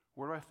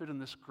 Where do I fit in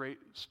this great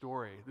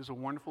story? There's a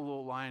wonderful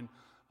little line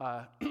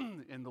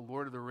in The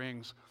Lord of the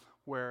Rings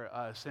where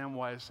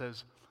Samwise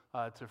says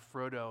to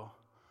Frodo,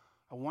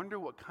 I wonder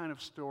what kind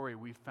of story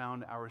we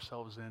found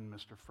ourselves in,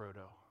 Mr.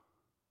 Frodo.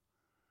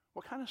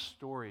 What kind of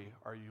story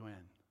are you in?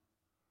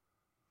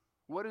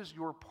 What is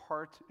your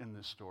part in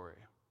this story?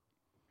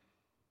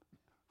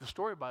 The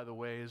story, by the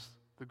way, is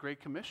the Great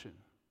Commission.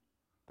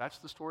 That's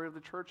the story of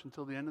the church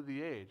until the end of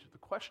the age. The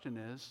question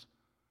is,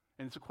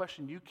 and it's a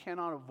question you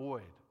cannot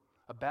avoid,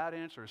 a bad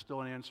answer is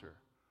still an answer,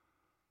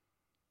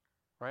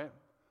 right?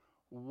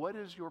 What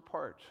is your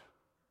part?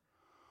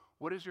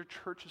 What is your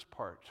church's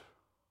part?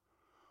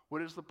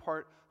 What is the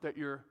part that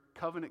your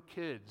covenant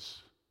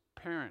kids,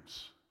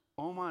 parents,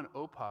 Oma and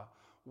Opa,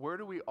 where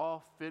do we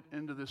all fit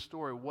into this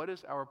story? What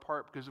is our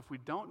part? Because if we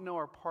don't know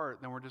our part,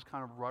 then we're just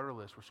kind of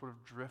rudderless. We're sort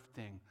of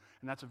drifting,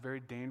 and that's a very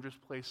dangerous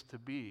place to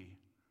be.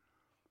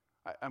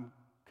 I'm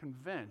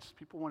convinced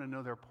people want to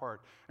know their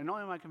part. And not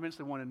only am I convinced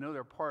they want to know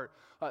their part,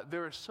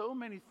 there are so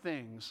many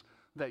things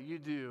that you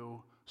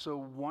do so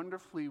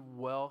wonderfully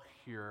well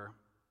here.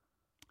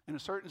 In a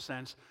certain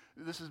sense,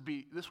 this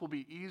will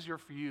be easier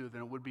for you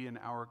than it would be in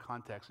our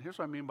context. And here's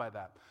what I mean by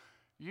that.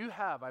 You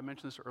have, I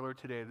mentioned this earlier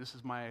today, this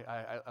is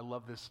I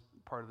love this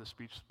part of the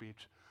speech.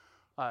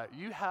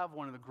 You have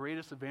one of the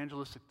greatest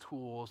evangelistic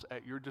tools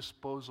at your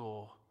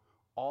disposal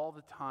all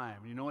the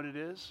time. You know what it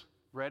is?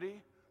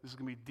 Ready? This is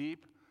going to be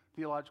deep,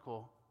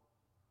 theological.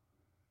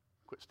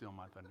 Quit stealing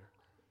my thunder.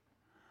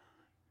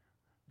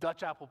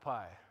 Dutch apple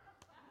pie.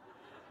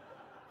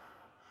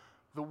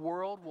 The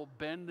world will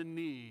bend the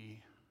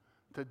knee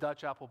to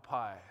Dutch apple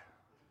pie.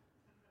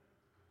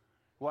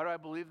 Why do I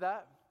believe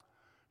that?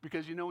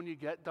 Because you know when you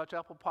get Dutch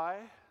apple pie,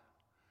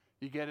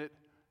 you get it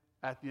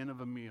at the end of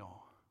a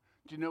meal.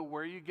 Do you know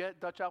where you get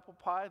Dutch apple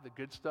pie, the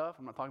good stuff?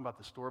 I'm not talking about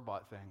the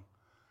store-bought thing.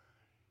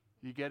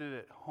 You get it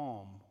at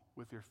home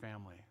with your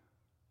family.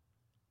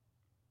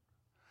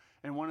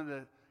 And one of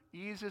the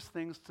easiest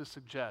things to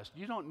suggest,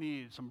 you don't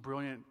need some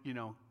brilliant,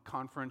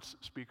 conference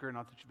speaker,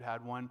 not that you've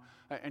had one,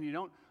 and you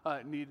don't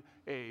need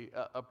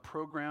a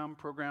program.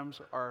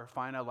 Programs are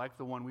fine. I like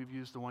the one we've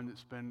used, the one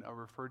that's been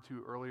referred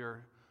to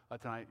earlier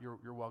tonight.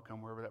 You're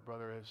welcome, wherever that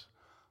brother is.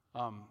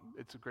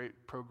 It's a great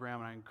program,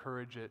 and I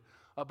encourage it.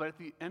 But at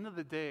the end of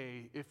the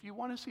day, if you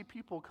want to see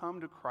people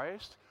come to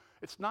Christ,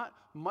 it's not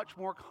much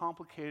more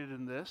complicated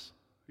than this.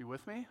 Are you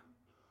with me?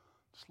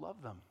 Just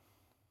love them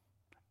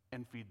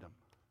and feed them.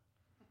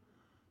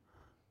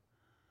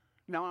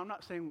 Now, I'm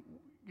not saying,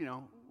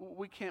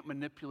 we can't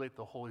manipulate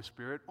the Holy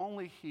Spirit.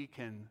 Only He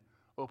can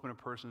open a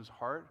person's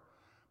heart.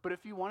 But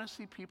if you want to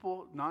see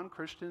people,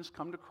 non-Christians,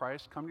 come to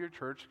Christ, come to your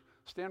church,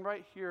 stand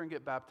right here and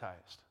get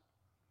baptized.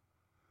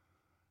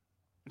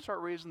 And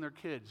start raising their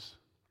kids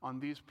on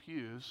these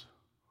pews.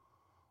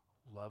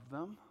 Love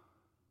them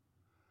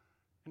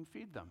and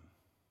feed them.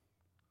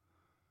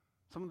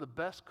 Some of the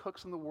best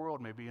cooks in the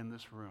world may be in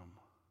this room.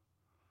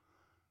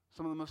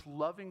 Some of the most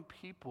loving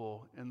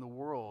people in the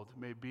world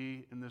may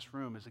be in this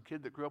room. As a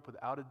kid that grew up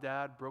without a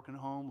dad, broken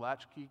home,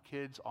 latchkey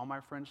kids, all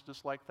my friends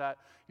just like that.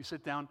 You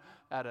sit down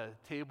at a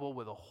table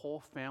with a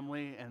whole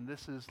family, and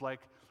this is like,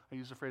 I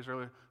used the phrase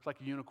earlier, it's like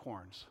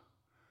unicorns.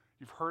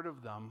 You've heard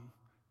of them,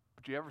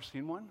 but you ever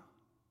seen one?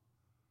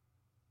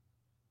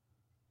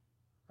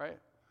 Right?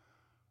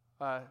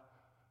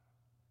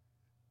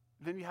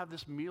 Then you have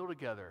this meal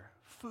together.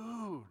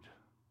 Food.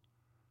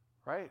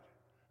 Right?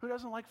 Who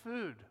doesn't like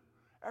food?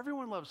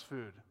 Everyone loves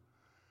food.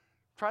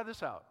 Try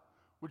this out.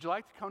 Would you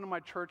like to come to my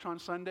church on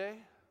Sunday?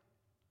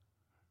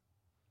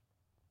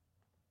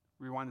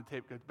 Rewind the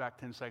tape, go back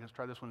 10 seconds.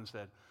 Try this one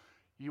instead.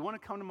 You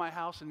want to come to my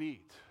house and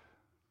eat?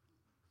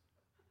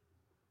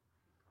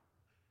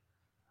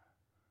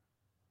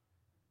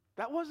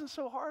 That wasn't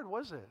so hard,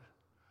 was it?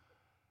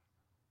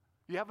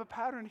 You have a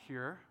pattern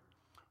here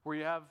where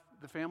you have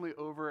the family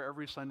over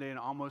every Sunday and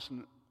almost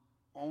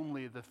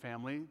only the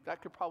family.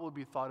 That could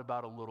probably be thought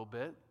about a little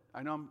bit.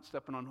 I know I'm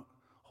stepping on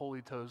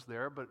holy toes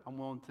there, but I'm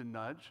willing to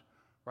nudge,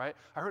 right?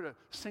 I heard a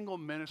single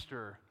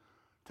minister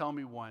tell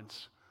me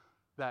once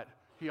that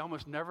he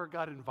almost never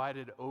got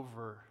invited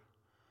over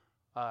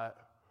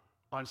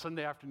on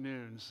Sunday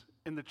afternoons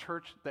in the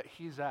church that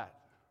he's at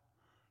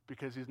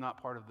because he's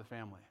not part of the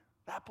family.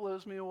 That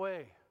blows me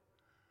away.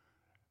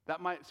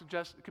 That might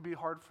suggest it could be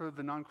hard for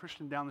the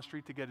non-Christian down the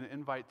street to get an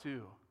invite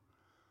too.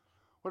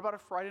 What about a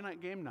Friday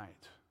night game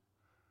night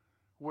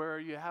where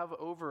you have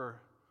over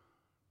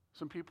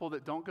some people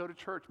that don't go to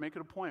church? Make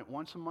it a point.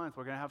 Once a month,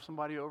 we're going to have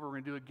somebody over. We're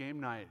going to do a game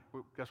night.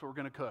 Guess what we're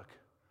going to cook?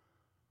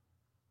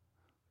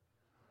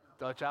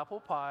 Dutch apple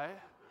pie,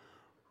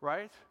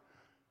 right?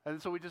 And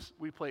so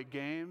we play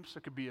games.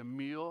 It could be a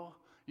meal.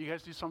 You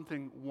guys do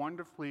something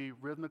wonderfully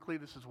rhythmically.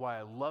 This is why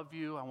I love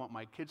you. I want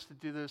my kids to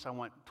do this. I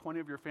want 20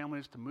 of your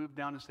families to move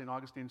down to St.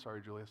 Augustine,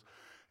 sorry, Julius,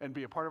 and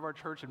be a part of our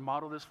church and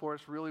model this for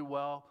us really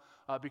well.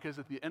 Because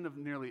at the end of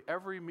nearly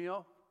every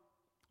meal,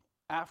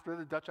 after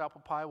the Dutch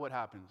apple pie, what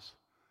happens?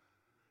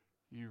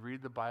 You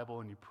read the Bible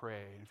and you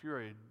pray. If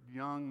you're a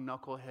young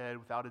knucklehead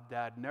without a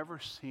dad, never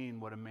seen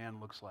what a man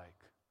looks like,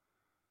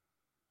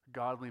 a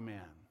godly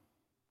man.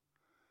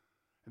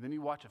 And then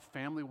you watch a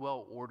family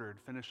well-ordered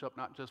finish up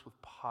not just with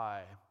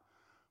pie,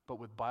 but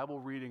with Bible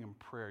reading and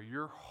prayer.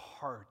 Your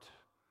heart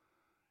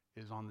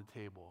is on the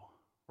table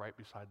right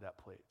beside that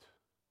plate.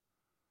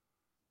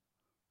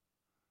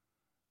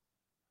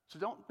 So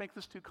don't make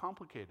this too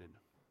complicated.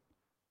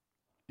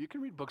 You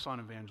can read books on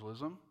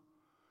evangelism.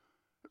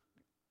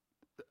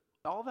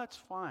 All that's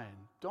fine.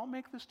 Don't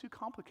make this too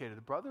complicated.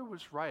 The brother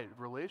was right.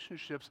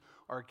 Relationships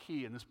are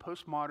key in this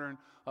postmodern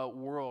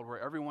world where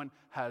everyone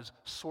has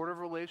sort of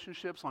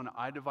relationships on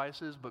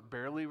iDevices, but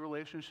barely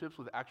relationships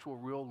with actual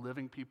real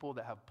living people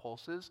that have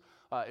pulses.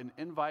 An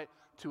invite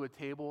to a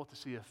table to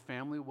see a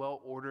family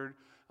well-ordered,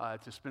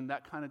 to spend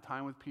that kind of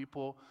time with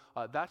people.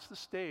 That's the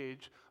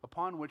stage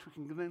upon which we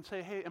can then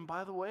say, hey, and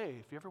by the way,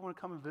 if you ever want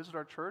to come and visit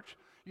our church,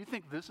 you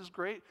think this is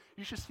great,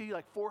 you should see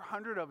like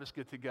 400 of us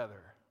get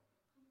together.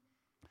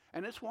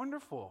 And it's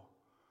wonderful.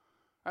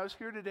 I was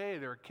here today.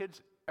 There are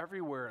kids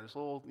everywhere. There's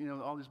little,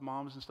 all these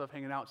moms and stuff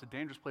hanging out. It's a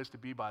dangerous place to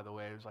be, by the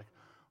way. It was like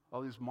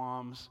all these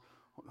moms.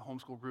 The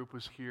homeschool group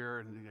was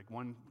here, and like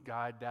one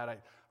guy, Dad,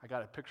 I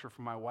got a picture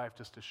from my wife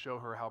just to show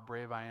her how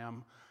brave I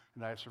am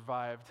and I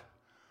survived.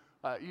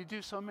 You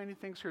do so many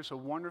things here so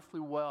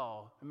wonderfully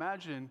well.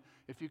 Imagine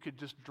if you could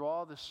just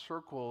draw the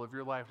circle of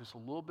your life just a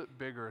little bit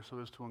bigger so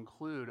as to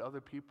include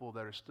other people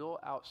that are still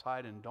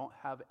outside and don't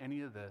have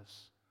any of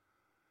this.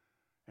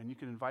 And you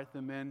can invite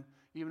them in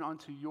even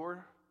onto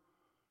your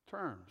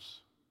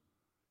terms.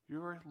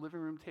 Your living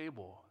room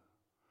table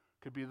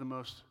could be the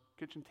most,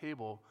 kitchen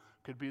table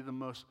could be the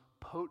most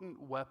potent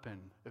weapon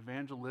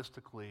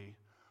evangelistically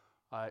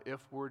if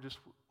we're just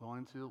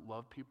willing to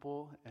love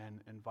people and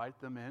invite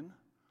them in.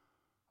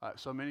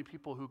 So many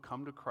people who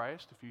come to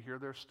Christ, if you hear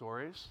their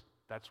stories,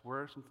 that's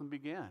where something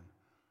began,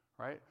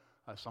 right?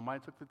 Somebody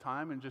took the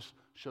time and just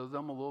showed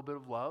them a little bit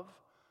of love,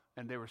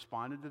 and they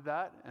responded to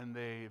that, and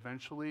they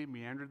eventually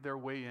meandered their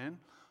way in.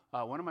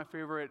 One of my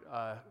favorite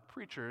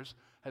preachers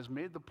has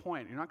made the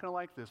point, you're not going to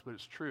like this, but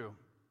it's true.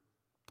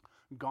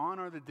 Gone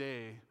are the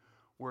days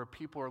where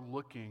people are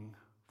looking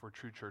for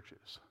true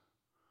churches.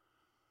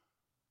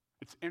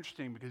 It's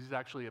interesting because he's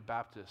actually a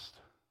Baptist.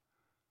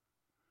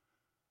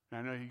 And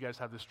I know you guys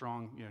have this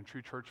strong,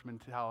 true church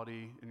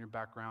mentality in your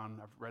background.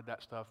 I've read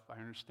that stuff. I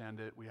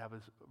understand it. We have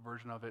a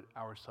version of it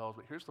ourselves.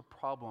 But here's the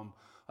problem.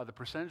 The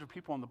percentage of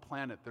people on the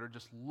planet that are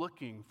just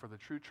looking for the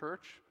true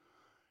church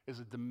is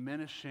a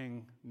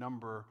diminishing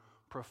number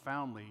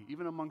profoundly,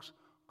 even amongst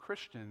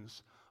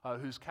Christians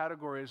whose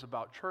categories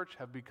about church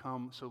have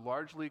become so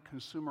largely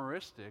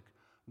consumeristic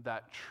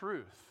that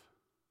truth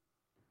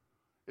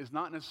is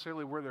not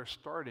necessarily where they're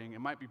starting. It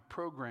might be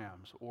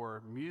programs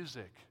or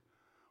music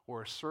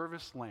or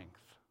service length,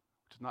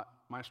 which is not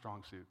my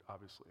strong suit,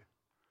 obviously.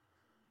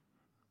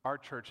 Our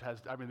church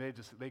has,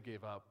 they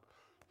gave up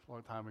a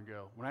long time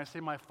ago. When I say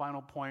my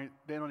final point,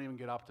 they don't even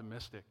get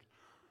optimistic.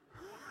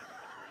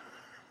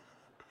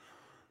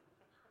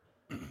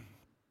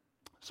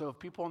 So if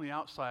people on the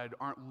outside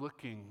aren't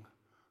looking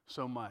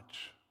so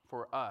much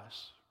for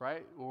us,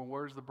 right? Well,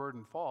 where does the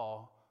burden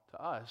fall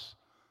to us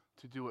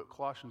to do what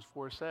Colossians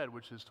 4 said,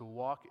 which is to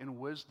walk in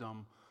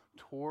wisdom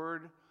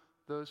toward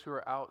those who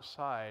are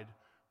outside,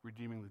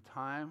 redeeming the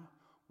time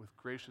with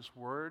gracious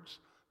words,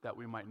 that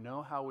we might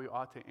know how we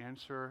ought to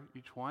answer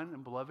each one.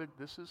 And beloved,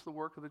 this is the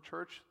work of the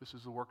church. This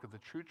is the work of the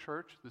true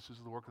church. This is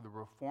the work of the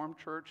Reformed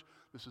church.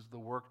 This is the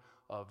work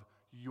of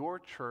your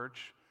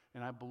church.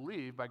 And I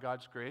believe, by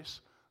God's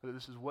grace, that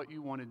this is what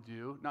you want to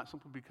do, not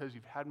simply because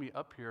you've had me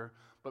up here,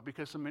 but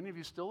because so many of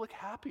you still look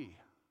happy.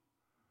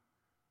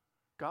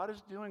 God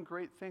is doing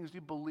great things. Do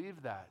you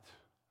believe that?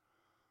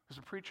 As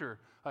a preacher,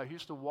 he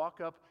used to walk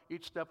up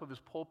each step of his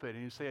pulpit,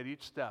 and he'd say at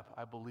each step,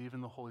 I believe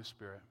in the Holy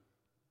Spirit.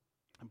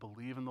 I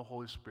believe in the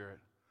Holy Spirit.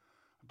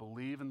 I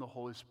believe in the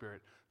Holy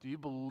Spirit. Do you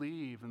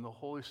believe in the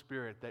Holy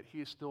Spirit that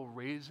he is still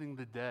raising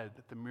the dead,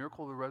 that the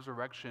miracle of the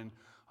resurrection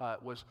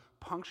was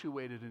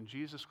punctuated in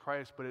Jesus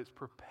Christ, but it's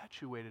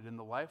perpetuated in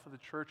the life of the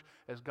church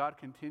as God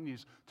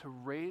continues to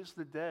raise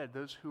the dead,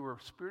 those who are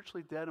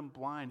spiritually dead and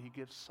blind? He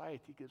gives sight,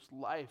 he gives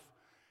life,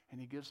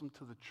 and he gives them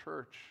to the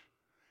church.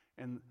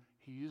 And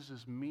he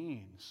uses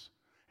means.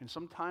 And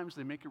sometimes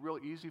they make it real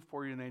easy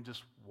for you and they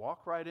just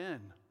walk right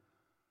in.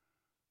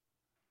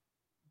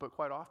 But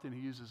quite often he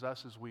uses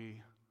us as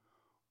we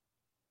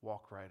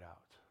walk right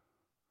out,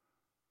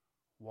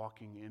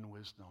 walking in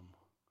wisdom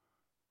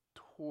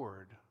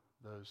toward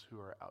those who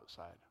are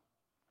outside.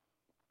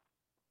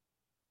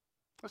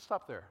 Let's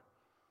stop there.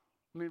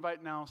 Let me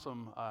invite now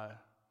a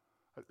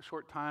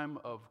short time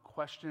of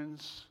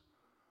questions,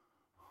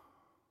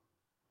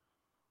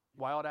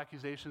 wild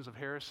accusations of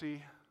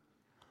heresy.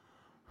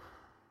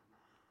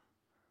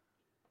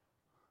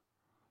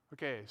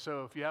 Okay,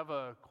 so if you have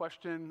a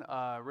question,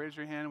 raise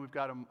your hand. We've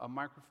got a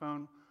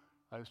microphone.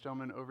 This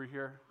gentleman over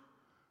here.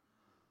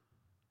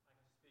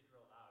 I can speak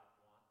real loud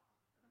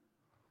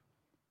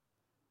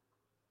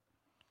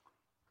if you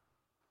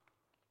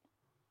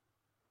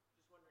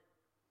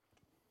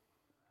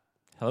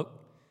want. Hello?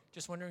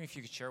 Just wondering if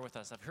you could share with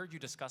us. I've heard you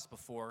discuss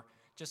before,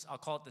 I'll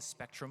call it the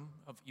spectrum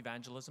of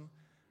evangelism.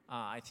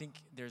 I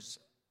think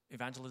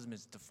evangelism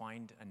is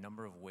defined a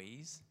number of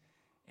ways.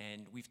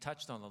 And we've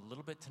touched on a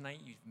little bit tonight.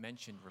 You've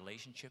mentioned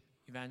relationship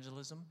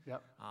evangelism.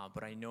 Yep.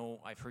 But I know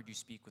I've heard you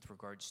speak with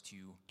regards to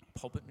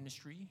pulpit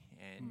ministry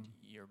and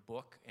your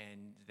book,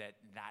 and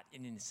that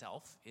in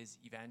itself is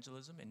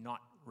evangelism, and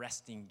not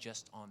resting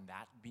just on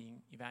that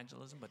being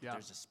evangelism, but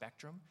there's a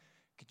spectrum.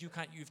 Could you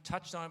you've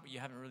touched on it, but you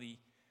haven't really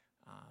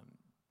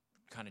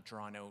kind of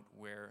drawn out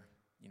where,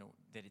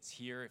 that it's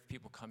here if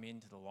people come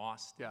into the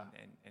lost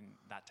and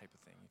that type of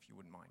thing, if you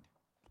wouldn't mind.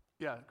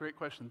 Yeah, great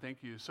question.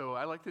 Thank you. So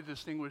I like to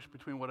distinguish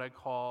between what I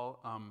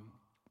call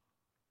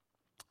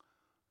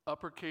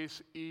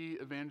uppercase E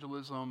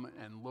evangelism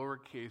and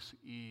lowercase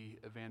e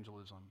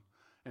evangelism.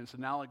 And it's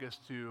analogous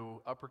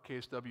to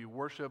uppercase W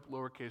worship,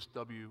 lowercase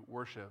w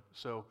worship.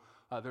 So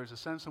there's a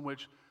sense in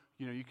which,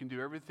 you can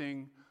do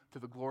everything to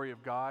the glory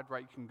of God,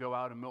 right? You can go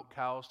out and milk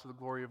cows to the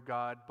glory of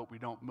God, but we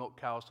don't milk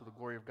cows to the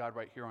glory of God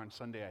right here on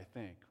Sunday, I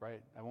think, right?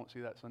 I won't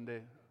see that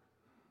Sunday.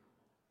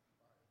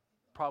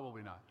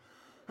 Probably not.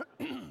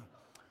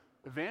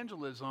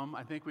 Evangelism,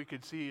 I think we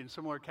could see in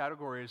similar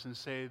categories and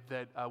say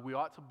that we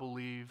ought to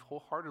believe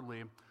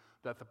wholeheartedly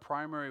that the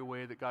primary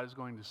way that God is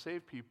going to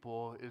save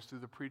people is through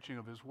the preaching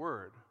of his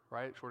word,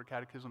 right? Shorter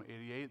Catechism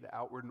 88, the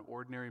outward and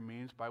ordinary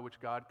means by which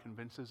God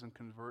convinces and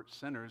converts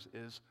sinners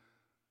is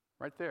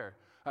right there.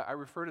 I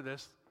refer to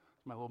this,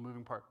 my little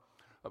moving part,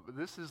 but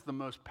this is the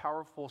most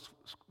powerful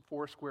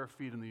 4 square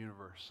feet in the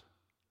universe,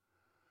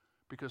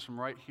 because from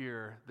right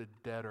here, the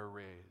dead are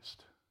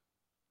raised.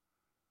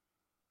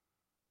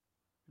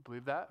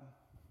 Believe that?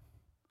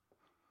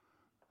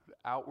 The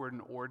outward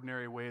and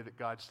ordinary way that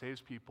God saves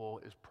people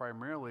is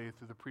primarily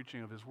through the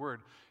preaching of his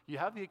word. You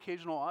have the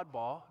occasional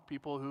oddball,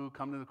 people who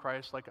come to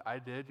Christ like I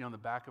did, on the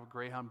back of a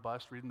Greyhound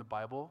bus reading the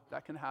Bible.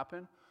 That can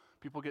happen.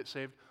 People get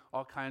saved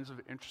all kinds of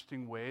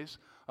interesting ways.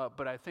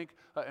 But I think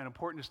an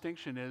important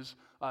distinction is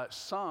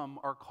some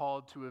are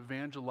called to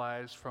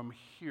evangelize from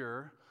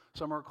here.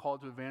 Some are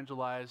called to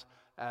evangelize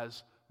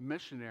as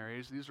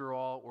missionaries. These are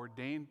all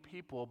ordained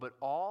people, but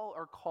all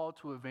are called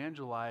to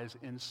evangelize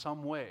in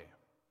some way.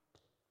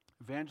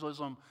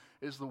 Evangelism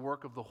is the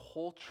work of the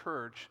whole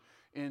church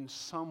in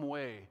some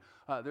way.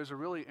 There's a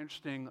really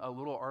interesting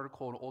little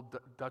article, an old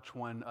Dutch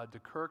one, De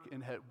Kerk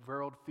in het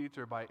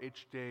Wereldtheater by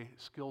H.J.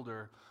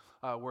 Schilder,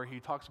 where he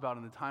talks about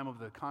in the time of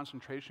the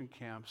concentration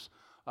camps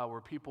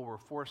where people were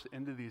forced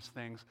into these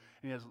things.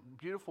 And he has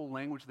beautiful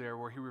language there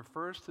where he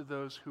refers to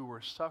those who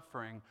were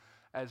suffering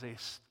as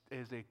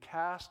a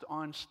cast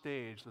on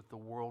stage that the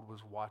world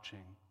was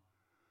watching.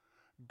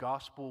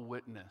 Gospel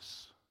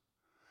witness,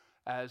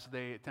 as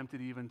they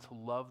attempted even to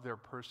love their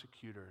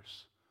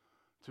persecutors,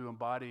 to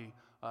embody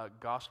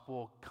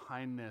gospel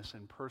kindness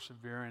and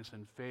perseverance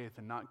and faith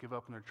and not give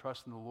up on their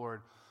trust in the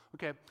Lord.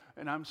 Okay,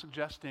 and I'm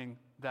suggesting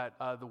that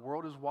the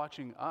world is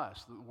watching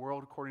us. The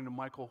world, according to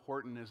Michael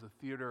Horton, is a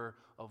theater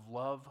of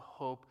love,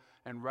 hope,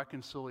 and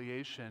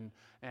reconciliation.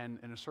 And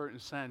in a certain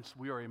sense,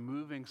 we are a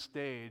moving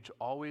stage,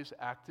 always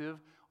active,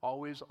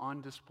 always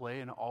on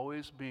display, and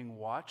always being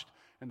watched.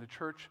 And the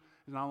church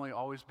is not only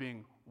always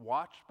being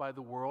watched by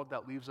the world,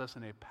 that leaves us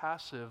in a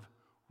passive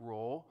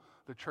role.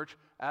 The church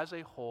as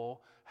a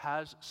whole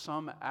has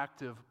some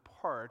active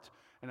part,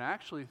 and I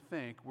actually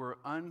think we're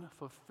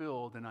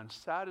unfulfilled and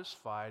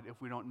unsatisfied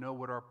if we don't know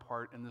what our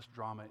part in this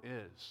drama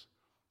is.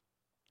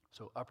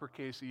 So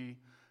uppercase E,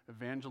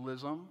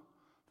 evangelism,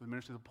 the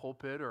ministry of the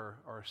pulpit,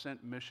 or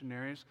sent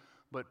missionaries,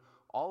 but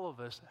all of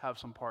us have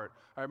some part.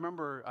 I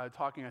remember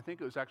talking, I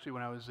think it was actually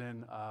when I was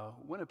in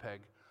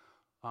Winnipeg,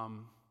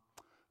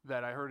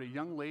 that I heard a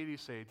young lady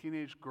say, a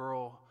teenage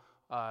girl,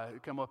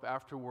 come up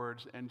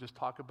afterwards and just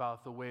talk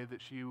about the way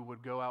that she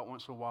would go out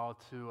once in a while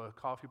to a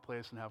coffee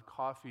place and have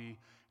coffee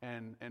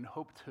and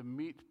hope to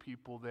meet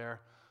people there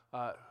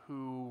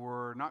who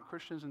were not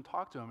Christians and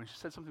talk to them. And she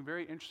said something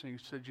very interesting.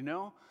 She said,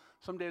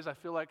 some days I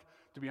feel like,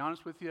 to be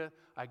honest with you,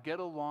 I get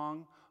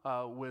along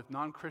with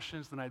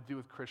non-Christians than I do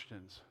with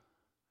Christians.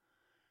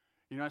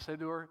 I said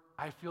to her,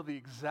 I feel the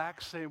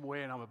exact same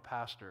way, and I'm a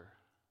pastor.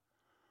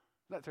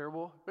 Isn't that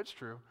terrible? It's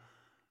true,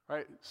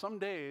 right? Some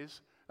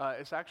days,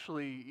 it's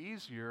actually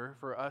easier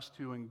for us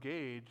to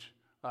engage,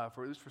 at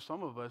least for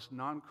some of us,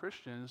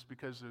 non-Christians,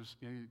 because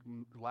you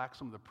lack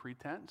some of the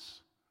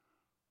pretense,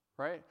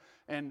 right?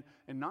 And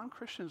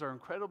non-Christians are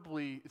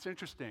incredibly, it's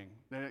interesting.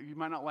 You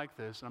might not like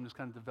this, and I'm just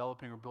kind of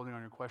developing or building on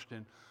your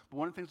question, but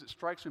one of the things that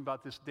strikes me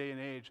about this day and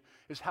age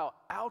is how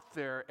out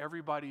there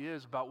everybody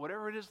is about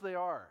whatever it is they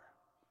are.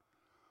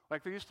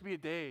 Like there used to be a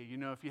day,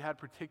 if you had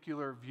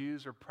particular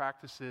views or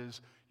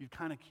practices, you'd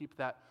kind of keep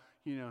that,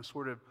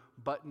 sort of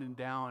buttoning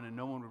down and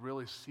no one would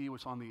really see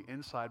what's on the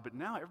inside. But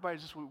now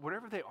everybody's just,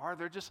 whatever they are,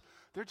 they're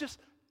just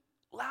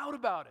loud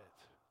about it.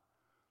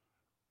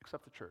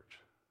 Except the church.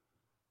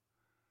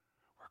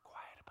 We're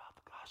quiet about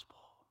the gospel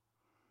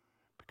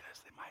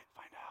because they might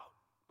find out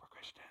we're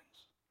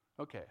Christians.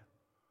 Okay,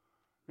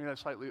 maybe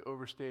that's slightly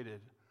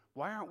overstated.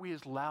 Why aren't we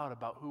as loud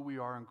about who we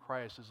are in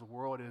Christ as the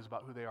world is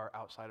about who they are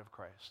outside of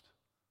Christ?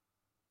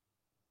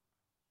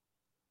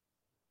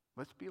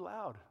 Let's be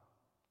loud.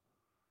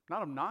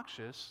 Not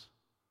obnoxious,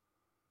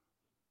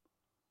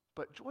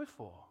 but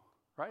joyful,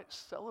 right?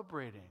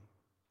 Celebrating.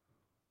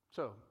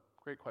 So,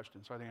 great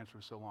question. Sorry the answer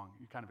was so long.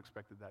 You kind of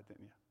expected that,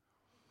 didn't you?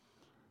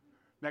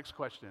 Next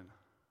question.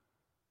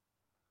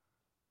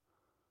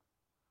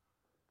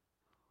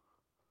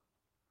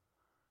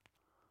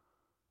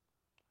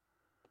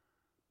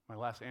 My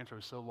last answer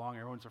was so long,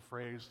 everyone's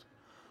afraid.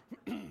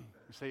 You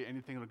say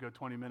anything, it'll go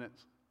 20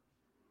 minutes.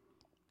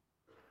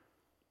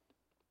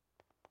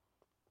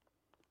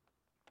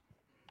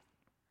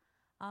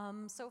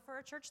 So for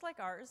a church like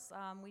ours,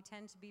 we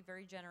tend to be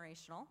very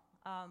generational,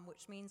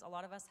 which means a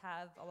lot of us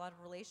have a lot of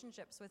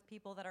relationships with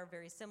people that are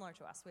very similar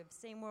to us. We have the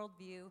same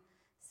worldview,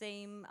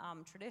 same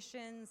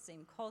traditions,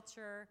 same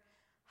culture.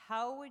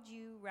 How would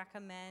you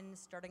recommend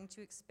starting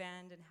to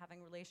expand and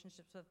having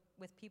relationships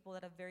with people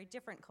that have very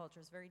different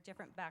cultures, very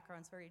different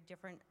backgrounds, very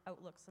different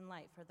outlooks in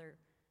life? Are there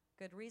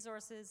good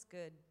resources,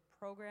 good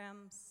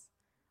programs?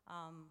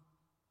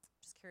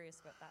 Just curious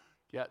about that.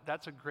 Yeah,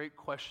 that's a great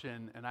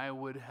question, and I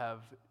would have,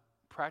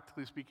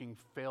 practically speaking,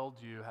 failed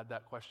you had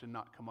that question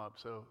not come up.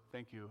 So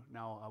thank you.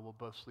 Now we'll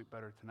both sleep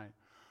better tonight.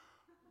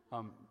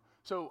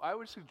 So I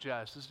would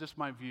suggest, this is just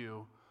my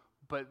view,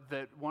 but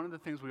that one of the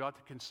things we ought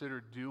to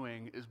consider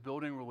doing is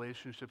building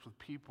relationships with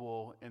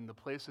people in the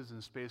places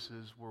and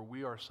spaces where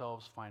we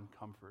ourselves find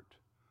comfort.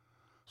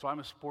 So I'm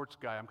a sports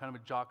guy. I'm kind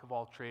of a jock of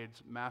all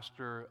trades,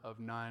 master of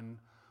none.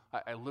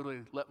 I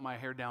literally let my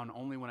hair down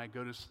only when I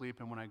go to sleep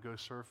and when I go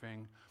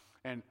surfing.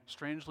 And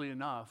strangely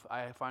enough,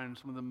 I find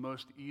some of the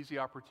most easy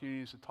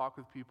opportunities to talk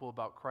with people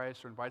about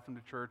Christ or invite them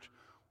to church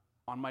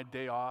on my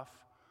day off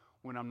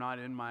when I'm not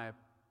in my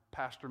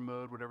pastor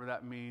mode, whatever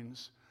that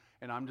means,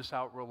 and I'm just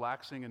out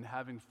relaxing and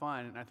having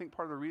fun. And I think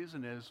part of the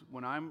reason is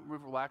when I'm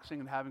relaxing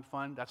and having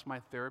fun, that's my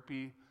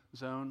therapy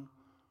zone,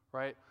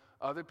 right?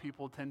 Other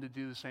people tend to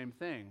do the same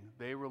thing.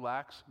 They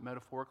relax,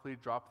 metaphorically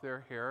drop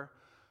their hair,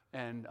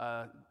 and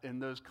in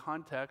those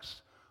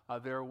contexts,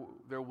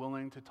 they're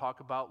willing to talk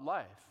about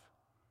life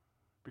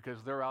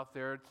because they're out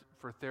there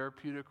for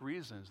therapeutic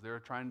reasons. They're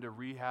trying to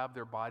rehab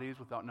their bodies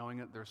without knowing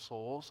it, their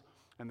souls,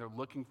 and they're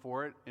looking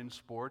for it in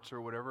sports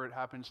or whatever it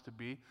happens to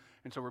be.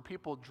 And so where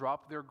people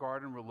drop their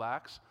guard and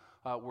relax,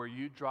 where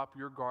you drop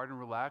your guard and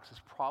relax is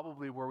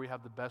probably where we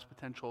have the best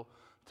potential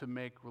to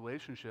make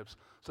relationships.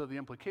 So the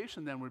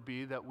implication then would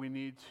be that we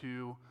need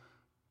to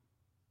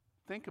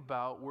think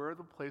about where are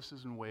the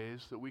places and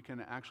ways that we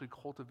can actually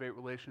cultivate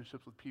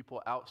relationships with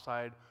people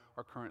outside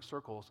our current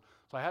circles.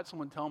 So I had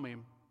someone tell me,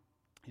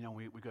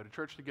 we go to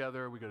church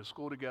together, we go to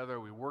school together,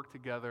 we work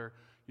together,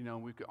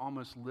 we could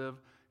almost live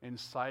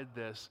inside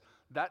this.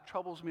 That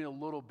troubles me a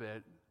little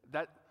bit.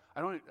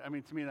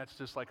 To me, that's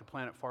just like a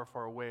planet far,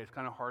 far away. It's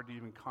kind of hard to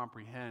even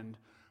comprehend,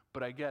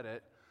 but I get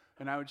it.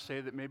 And I would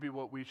say that maybe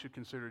what we should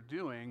consider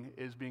doing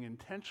is being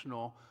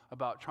intentional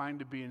about trying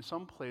to be in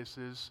some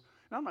places.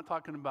 And I'm not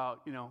talking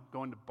about,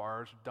 going to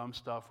bars or dumb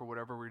stuff or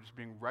whatever. We're just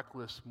being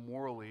reckless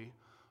morally.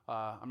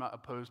 I'm not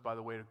opposed, by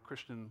the way, to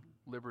Christian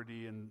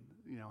liberty and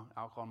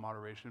alcohol in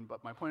moderation.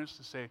 But my point is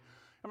to say,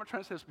 I'm not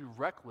trying to say let's be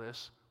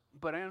reckless,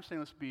 but I am saying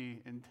let's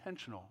be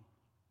intentional.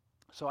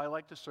 So I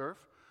like to surf,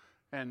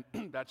 and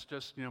that's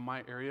just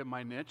my area,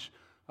 my niche.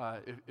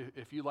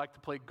 If you like to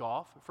play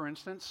golf, for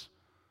instance,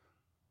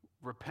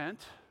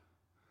 repent.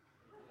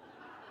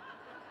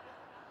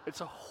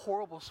 It's a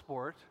horrible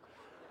sport.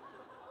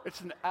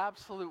 It's an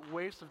absolute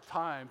waste of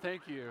time.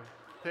 Thank you.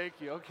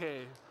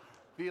 Okay.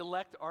 The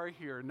elect are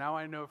here. Now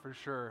I know for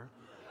sure.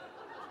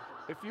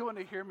 If you want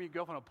to hear me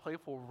go on a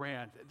playful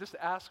rant, just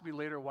ask me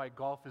later why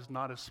golf is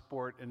not a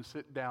sport and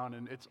sit down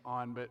and it's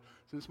on. But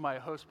since my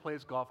host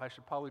plays golf, I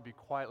should probably be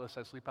quiet lest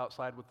I sleep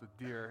outside with the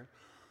deer.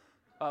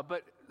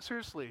 But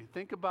seriously,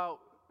 think about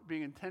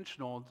being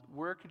intentional.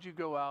 Where could you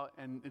go out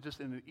and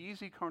just in an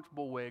easy,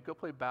 comfortable way, go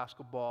play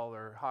basketball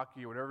or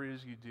hockey or whatever it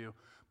is you do.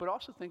 But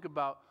also think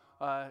about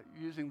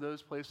using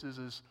those places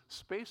as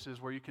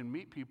spaces where you can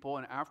meet people,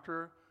 and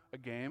after a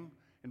game,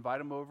 invite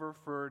them over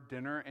for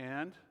dinner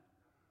and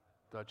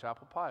Dutch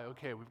apple pie.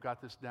 Okay, we've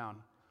got this down.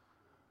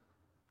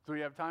 Do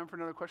we have time for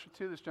another question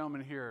too? This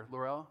gentleman here,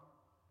 Laurel.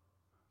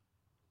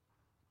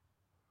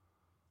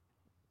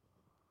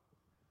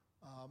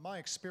 My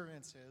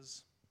experience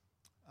is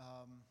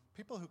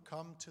people who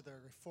come to the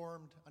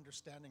Reformed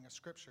understanding of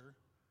Scripture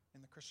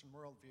in the Christian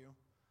worldview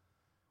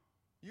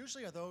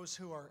usually are those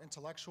who are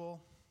intellectual,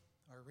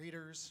 are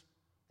readers,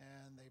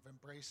 and they've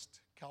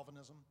embraced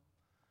Calvinism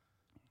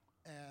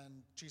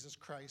and Jesus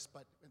Christ,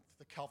 but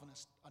the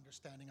Calvinist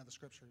understanding of the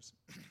Scriptures.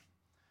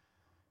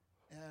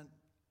 And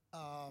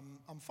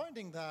I'm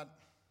finding that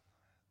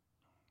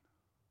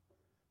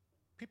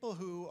people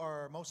who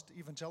are most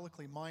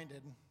evangelically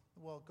minded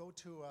will go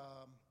to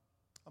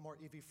a more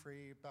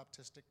EV-free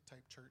Baptistic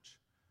type church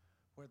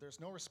where there's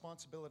no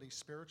responsibility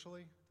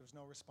spiritually, there's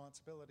no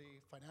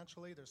responsibility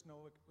financially, there's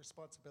no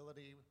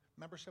responsibility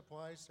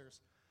membership-wise,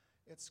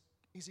 it's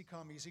easy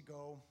come, easy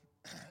go.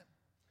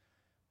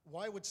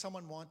 Why would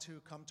someone want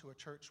to come to a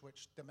church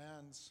which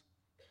demands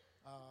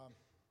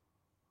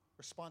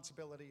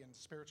responsibility in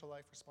spiritual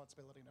life,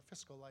 responsibility in a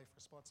fiscal life,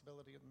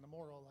 responsibility in the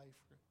moral life,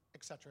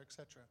 et cetera, et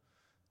cetera?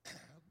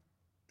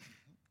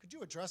 Could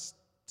you address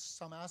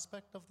some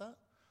aspect of that?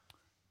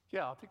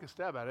 Yeah, I'll take a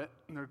stab at it.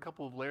 And there are a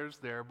couple of layers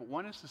there, but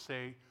one is to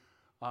say,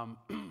 I'm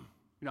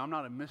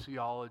not a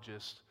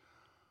missiologist,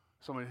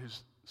 someone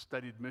who's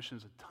studied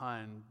missions a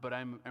ton, but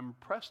I'm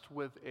impressed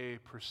with a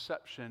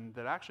perception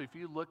that actually, if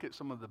you look at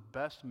some of the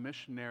best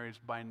missionaries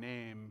by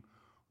name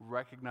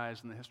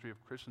recognized in the history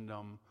of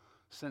Christendom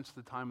since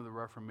the time of the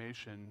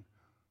Reformation,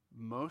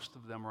 most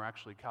of them are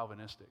actually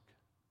Calvinistic.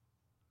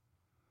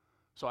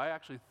 So I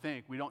actually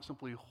think we don't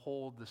simply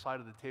hold the side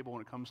of the table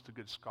when it comes to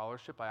good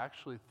scholarship. I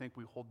actually think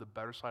we hold the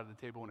better side of the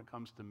table when it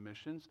comes to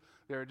missions.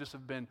 There just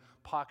have been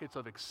pockets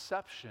of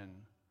exception,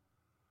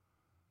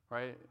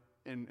 right,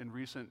 in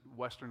recent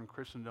Western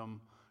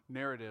Christendom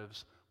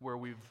narratives where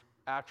we've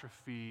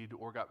atrophied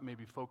or got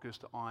maybe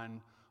focused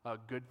on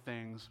good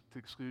things to the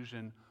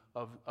exclusion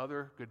of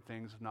other good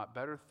things, if not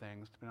better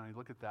things, depending on how you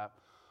look at that.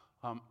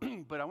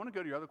 But I want to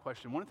go to your other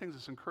question. One of the things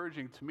that's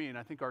encouraging to me, and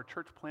I think our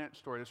church plant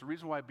story, there's a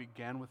reason why I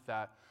began with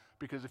that,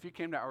 because if you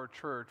came to our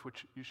church,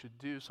 which you should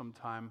do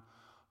sometime,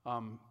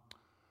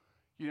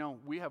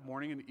 we have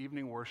morning and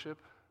evening worship.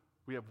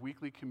 We have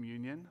weekly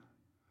communion.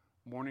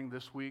 Morning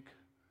this week,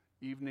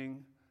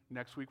 evening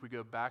next week, we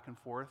go back and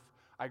forth.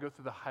 I go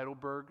through the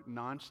Heidelberg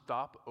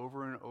nonstop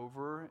over and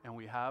over, and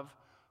we have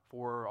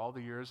for all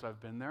the years I've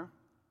been there.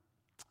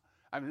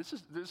 I mean,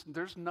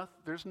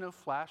 there's no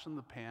flash in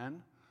the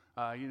pan.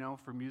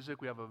 For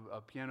music, we have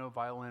a piano,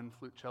 violin,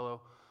 flute,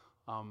 cello.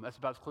 That's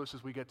about as close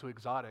as we get to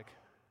exotic.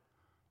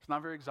 It's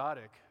not very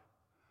exotic.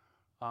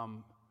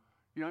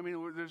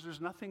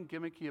 There's nothing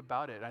gimmicky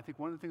about it. And I think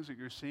one of the things that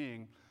you're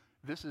seeing,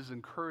 this is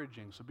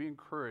encouraging, so be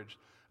encouraged.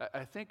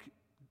 I think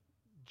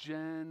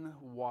Gen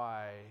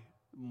Y,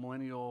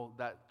 millennial,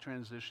 that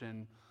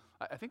transition,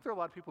 I think there are a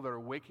lot of people that are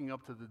waking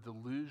up to the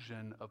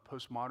delusion of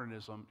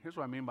postmodernism. Here's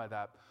what I mean by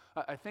that.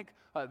 I think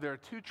there are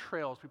two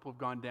trails people have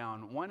gone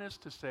down. One is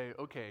to say,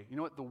 okay, you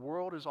know what, the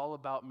world is all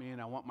about me,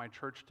 and I want my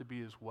church to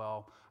be as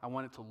well. I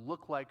want it to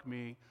look like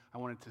me. I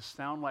want it to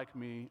sound like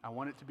me. I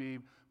want it to be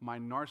my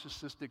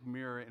narcissistic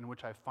mirror in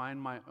which I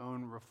find my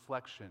own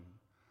reflection.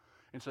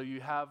 And so you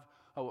have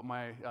what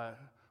one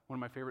of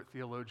my favorite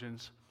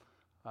theologians,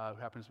 who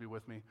happens to be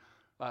with me,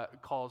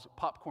 calls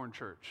popcorn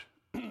church.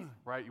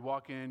 Right? You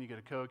walk in, you get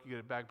a Coke, you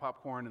get a bag of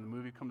popcorn, and the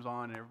movie comes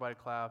on, and everybody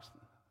claps.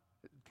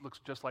 It looks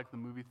just like the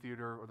movie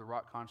theater or the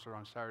rock concert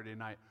on Saturday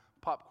night.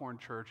 Popcorn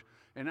church.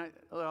 And a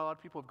lot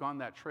of people have gone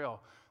that trail.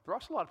 There are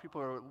also a lot of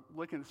people who are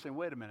looking and saying,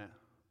 wait a minute,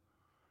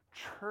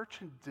 church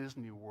and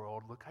Disney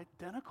World look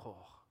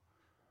identical.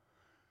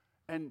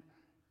 And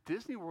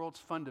Disney World's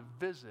fun to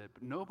visit,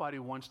 but nobody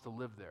wants to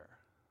live there.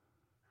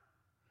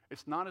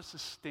 It's not a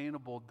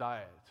sustainable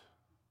diet,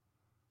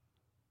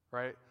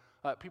 right?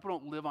 People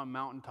don't live on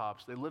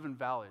mountaintops. They live in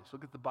valleys.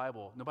 Look at the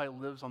Bible. Nobody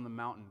lives on the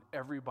mountain.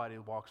 Everybody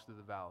walks through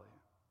the valley.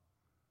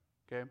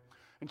 Okay?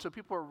 And so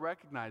people are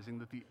recognizing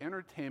that the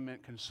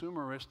entertainment,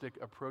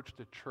 consumeristic approach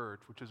to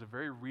church, which is a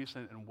very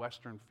recent and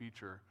Western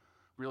feature,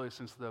 really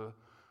since the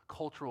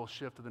cultural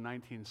shift of the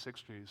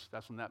 1960s,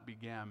 that's when that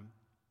began.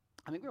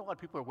 I think there are a lot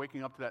of people who are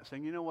waking up to that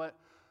saying, you know what,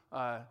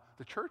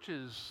 the church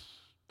is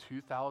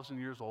 2,000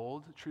 years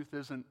old. Truth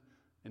isn't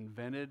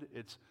invented,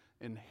 it's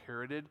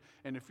inherited.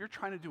 And if you're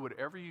trying to do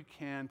whatever you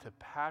can to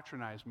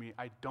patronize me,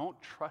 I don't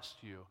trust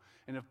you.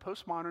 And if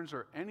postmoderns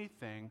are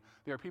anything,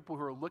 there are people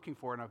who are looking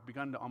for, and I've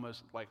begun to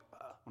almost like,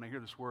 when I hear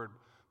this word,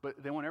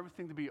 but they want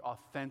everything to be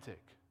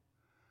authentic.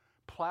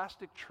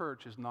 Plastic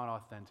church is not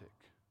authentic.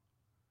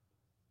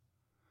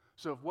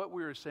 So if what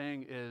we were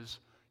saying is,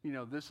 you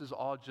know, this is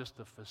all just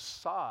a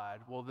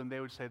facade, well, then they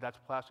would say that's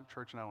plastic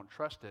church and I don't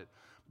trust it.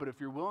 But if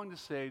you're willing to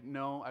say,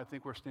 no, I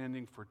think we're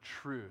standing for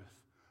truth,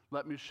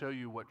 let me show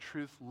you what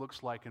truth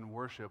looks like in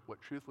worship,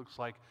 what truth looks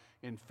like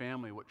in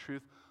family, what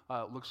truth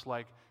looks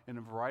like in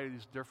a variety of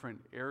these different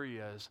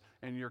areas,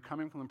 and you're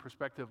coming from the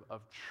perspective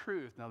of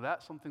truth. Now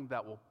that's something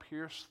that will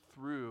pierce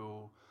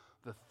through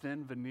the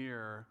thin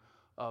veneer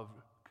of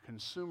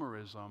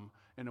consumerism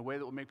in a way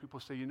that will make people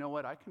say, you know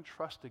what, I can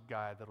trust a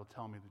guy that'll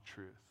tell me the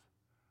truth.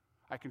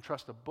 I can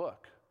trust a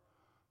book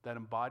that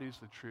embodies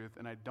the truth,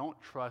 and I don't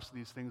trust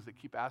these things that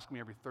keep asking me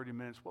every 30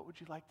 minutes, what would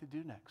you like to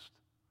do next?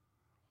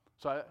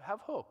 So I have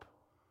hope.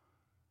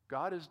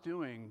 God is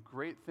doing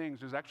great things.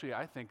 There's actually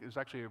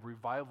a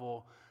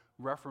revival,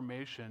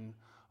 reformation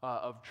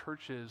of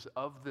churches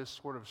of this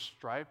sort of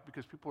strife,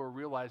 because people are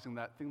realizing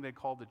that thing they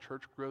call the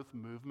church growth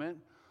movement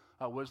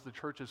was the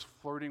church is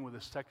flirting with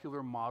a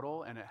secular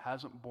model, and it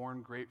hasn't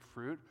borne great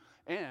fruit.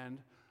 And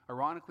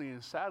ironically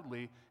and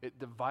sadly, it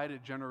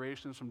divided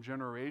generations from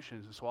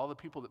generations. And so all the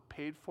people that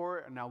paid for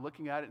it are now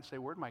looking at it and say,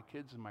 where'd my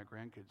kids and my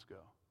grandkids go?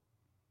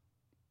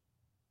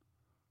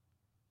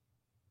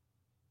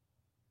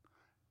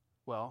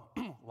 Well,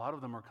 a lot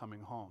of them are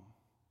coming home.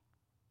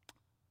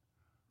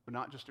 But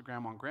not just to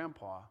grandma and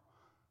grandpa,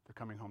 they're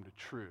coming home to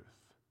truth.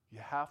 You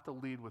have to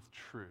lead with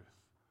truth.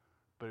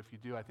 But if you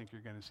do, I think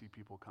you're going to see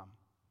people come.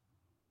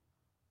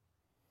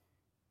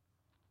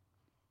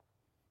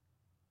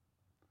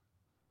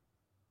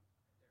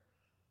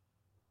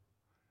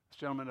 This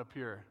gentleman up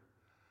here,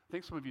 I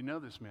think some of you know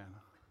this man.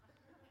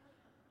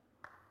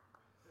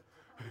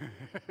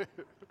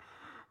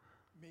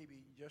 Maybe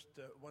just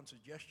one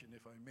suggestion,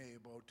 if I may,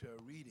 about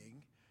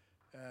reading,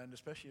 and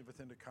especially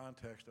within the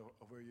context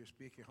of where you're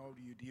speaking. How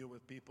do you deal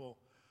with people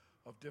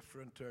of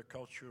different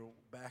cultural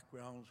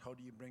backgrounds? How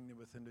do you bring them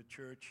within the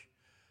church,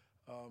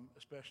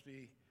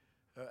 especially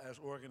as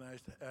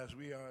organized as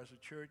we are as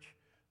a church?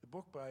 The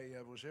book by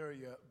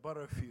Rosaria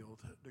Butterfield,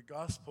 The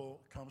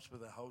Gospel Comes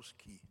with a House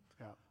Key.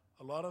 Yeah.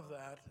 A lot of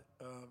that,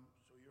 so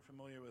you're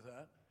familiar with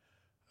that.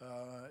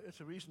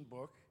 It's a recent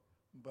book,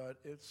 but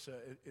it's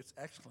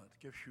excellent.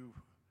 It gives you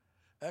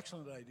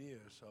excellent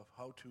ideas of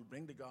how to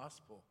bring the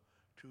gospel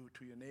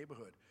to your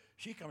neighborhood.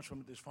 She comes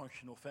from a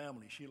dysfunctional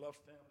family. She loves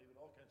family with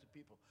all kinds of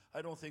people.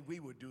 I don't think we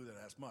would do that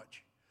as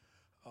much.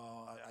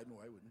 I know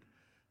I wouldn't.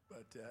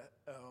 But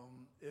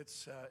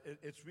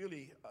it's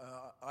really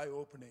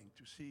eye-opening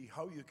to see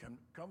how you can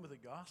come with the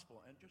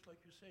gospel. And just like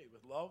you say,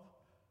 with love,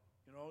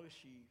 you know,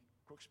 she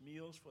cooks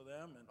meals for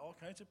them and all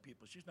kinds of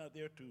people. She's not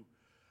there to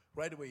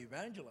right away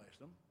evangelize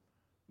them,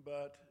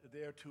 but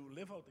there to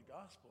live out the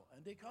gospel,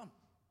 and they come.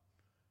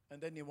 And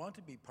then they want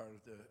to be part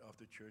of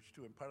the church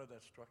too, and part of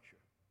that structure.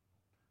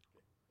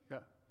 Yeah,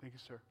 thank you,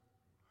 sir.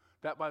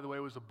 That, by the way,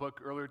 was a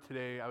book earlier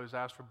today. I was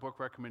asked for book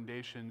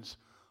recommendations.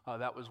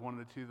 That was one of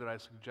the two that I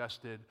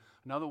suggested.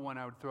 Another one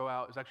I would throw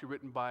out is actually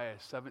written by a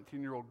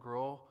 17-year-old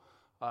girl.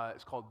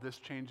 It's called This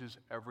Changes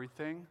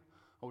Everything,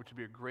 which would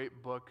be a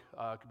great book.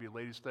 It could be a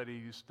lady study,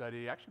 youth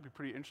study. Actually, it'd be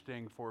pretty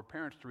interesting for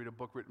parents to read a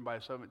book written by a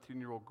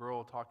 17-year-old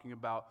girl talking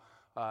about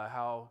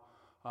how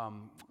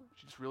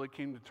she just really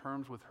came to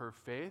terms with her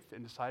faith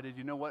and decided,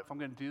 you know what, if I'm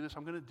going to do this,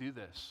 I'm going to do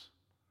this.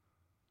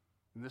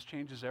 And this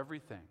changes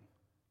everything.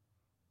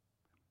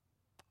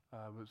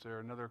 Was there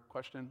another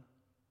question?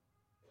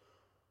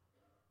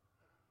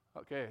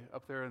 Okay,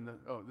 up there in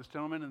this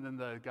gentleman and then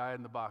the guy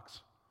in the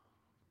box.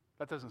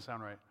 That doesn't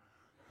sound right.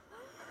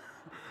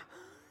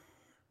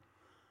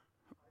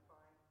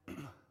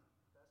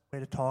 Way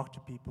to talk to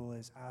people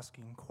is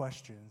asking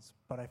questions,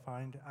 but I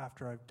find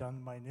after I've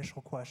done my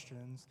initial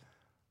questions,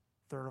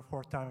 third or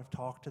fourth time I've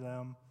talked to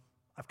them,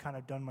 I've kind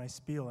of done my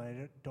spiel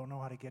and I don't know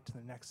how to get to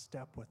the next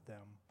step with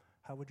them.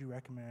 How would you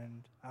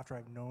recommend, after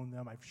I've known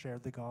them, I've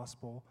shared the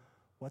gospel,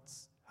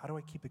 how do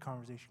I keep the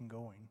conversation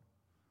going?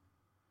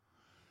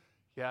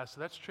 Yeah, so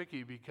that's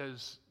tricky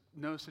because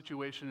no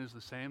situation is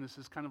the same. This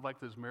is kind of like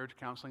those marriage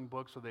counseling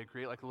books where they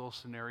create like a little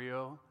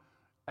scenario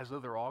as though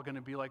they're all going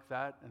to be like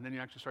that, and then you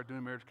actually start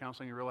doing marriage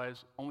counseling, you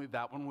realize only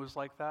that one was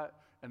like that,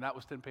 and that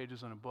was 10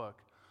 pages in a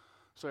book.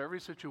 So every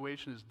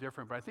situation is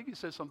different, but I think he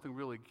says something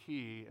really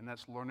key, and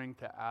that's learning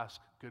to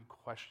ask good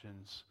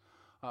questions.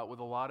 With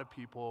a lot of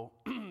people,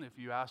 if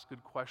you ask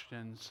good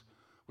questions,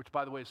 which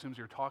by the way assumes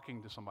you're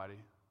talking to somebody,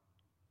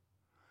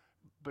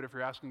 but if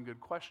you're asking good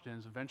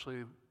questions,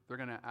 eventually they're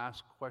going to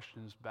ask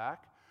questions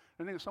back,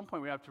 I think at some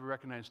point we have to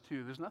recognize,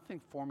 too, there's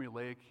nothing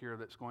formulaic here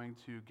that's going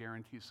to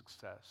guarantee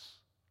success.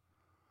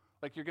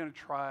 Like, you're going to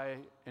try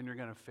and you're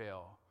going to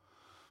fail.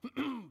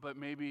 But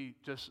maybe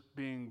just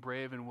being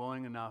brave and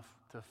willing enough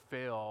to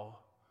fail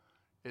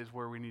is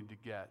where we need to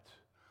get.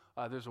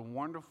 There's a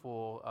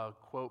wonderful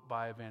quote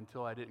by Van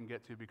Til I didn't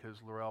get to because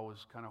Laurel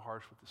was kind of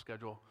harsh with the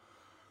schedule.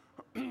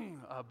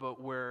 But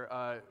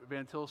where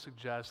Van Til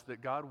suggests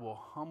that God will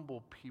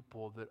humble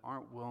people that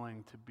aren't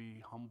willing to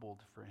be humbled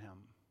for him.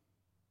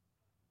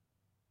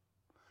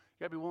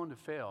 You gotta be willing to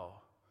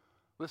fail.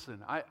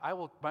 Listen,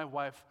 my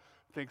wife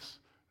thinks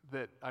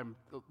that I'm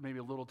maybe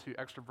a little too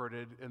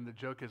extroverted, and the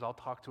joke is I'll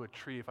talk to a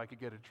tree if I could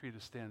get a tree to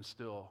stand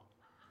still.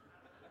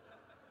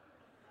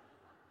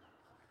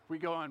 We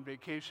go on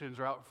vacations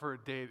or out for a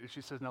date, and she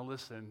says, now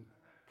listen,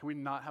 can we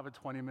not have a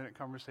 20-minute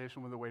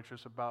conversation with the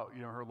waitress about,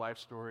 her life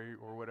story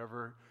or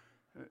whatever?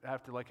 I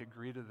have to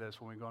agree to this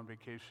when we go on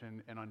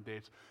vacation and on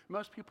dates.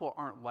 Most people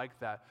aren't like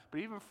that. But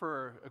even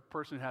for a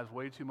person who has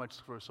way too much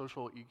sort of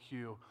social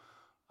EQ,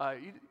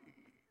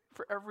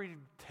 for every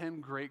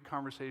 10 great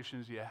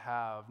conversations you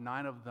have,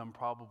 9 of them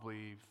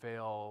probably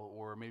fail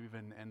or maybe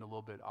even end a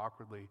little bit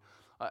awkwardly.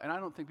 And I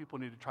don't think people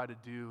need to try to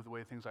do the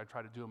way things I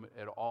try to do them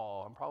at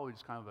all. I'm probably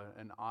just kind of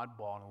an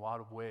oddball in a lot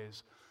of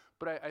ways.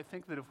 But I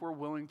think that if we're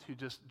willing to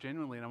just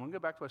genuinely, and I'm going to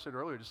go back to what I said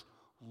earlier, just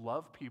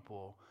love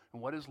people.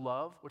 And what is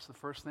love? What's the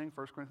first thing?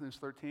 1 Corinthians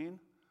 13?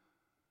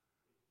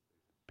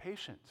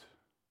 Patient.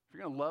 If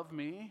you're going to love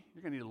me,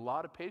 you're going to need a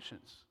lot of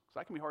patience, because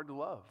I can be hard to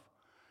love.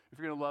 If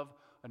you're going to love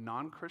a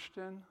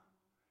non-Christian,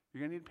 you're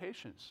going to need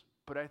patience.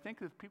 But I think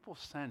if people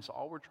sense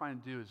all we're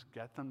trying to do is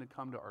get them to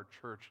come to our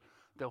church,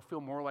 they'll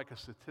feel more like a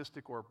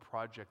statistic or a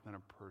project than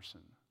a person.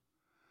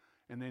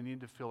 And they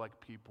need to feel like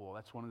people.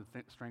 That's one of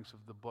the strengths of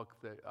the book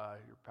that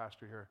your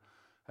pastor here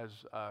has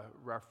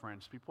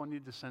referenced. People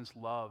need to sense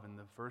love, and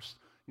the first,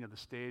 the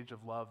stage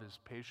of love is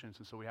patience.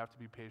 And so we have to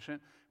be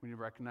patient. We need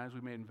to recognize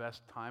we may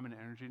invest time and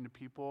energy into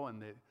people,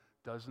 and it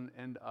doesn't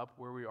end up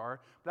where we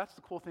are. But that's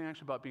the cool thing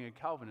actually about being a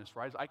Calvinist,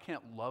 right? Is I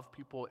can't love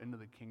people into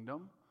the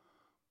kingdom,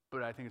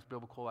 but I think it's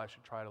biblical I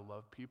should try to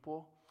love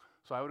people.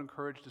 So I would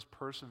encourage just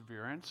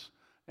perseverance.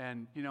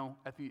 And,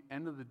 at the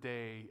end of the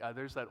day,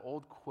 there's that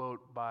old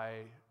quote by,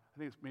 I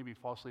think it's maybe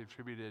falsely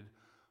attributed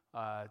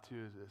to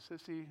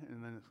Sissy,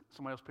 and then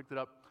somebody else picked it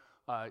up.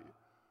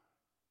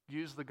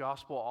 Use the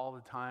gospel all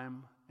the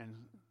time and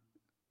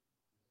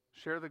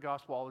share the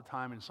gospel all the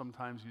time and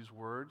sometimes use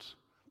words.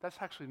 That's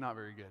actually not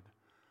very good.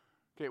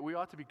 Okay, we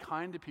ought to be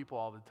kind to people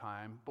all the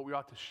time, but we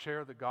ought to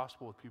share the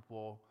gospel with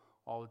people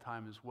all the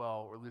time as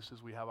well, or at least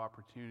as we have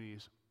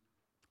opportunities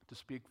to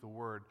speak the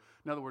word.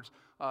 In other words,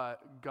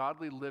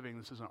 godly living,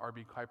 this is an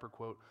R.B. Kuiper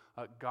quote,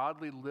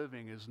 godly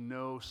living is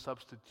no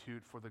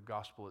substitute for the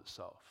gospel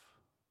itself.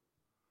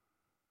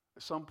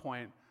 At some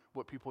point,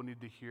 what people need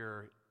to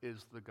hear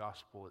is the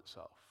gospel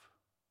itself.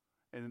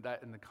 And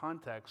that in the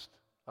context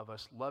of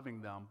us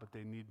loving them, but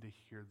they need to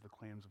hear the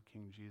claims of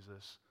King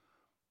Jesus.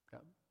 Yeah,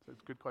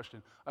 that's a good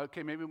question.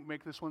 Okay, maybe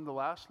make this one the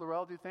last,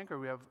 Laurel, do you think? Or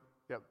we have,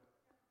 yep.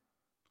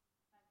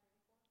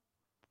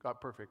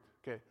 Got perfect.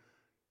 Okay.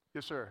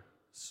 Yes, sir.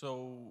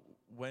 So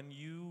when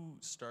you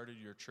started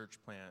your church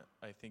plant,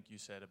 I think you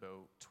said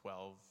about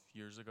 12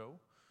 years ago.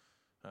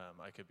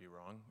 I could be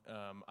wrong.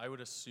 I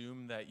would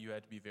assume that you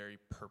had to be very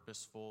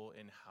purposeful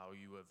in how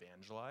you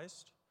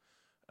evangelized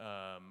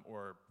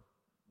or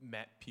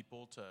met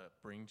people to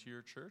bring to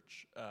your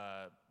church.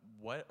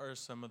 What are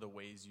some of the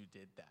ways you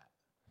did that?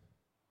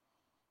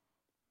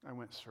 I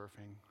went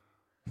surfing.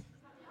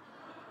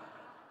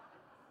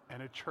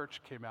 And a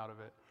church came out of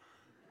it.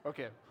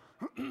 Okay.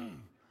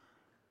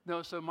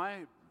 No, so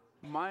my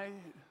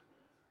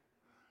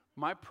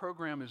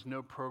program is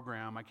no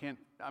program.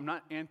 I'm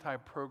not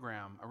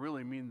anti-program. I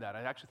really mean that.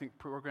 I actually think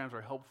programs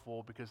are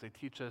helpful because they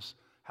teach us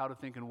how to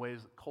think in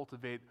ways that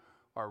cultivate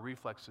our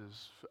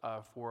reflexes.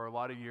 For a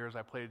lot of years,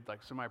 I played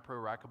semi-pro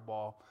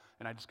racquetball,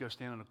 and I just go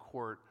stand on a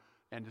court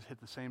and just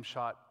hit the same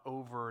shot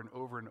over and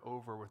over and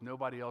over with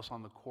nobody else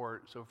on the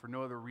court. So for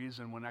no other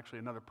reason, when actually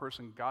another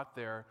person got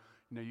there,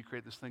 you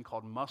create this thing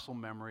called muscle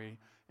memory,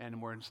 and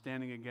when we're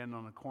standing again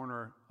on the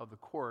corner of the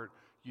court,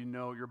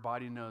 your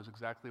body knows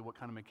exactly what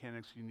kind of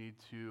mechanics you need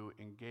to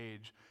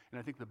engage. And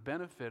I think the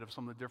benefit of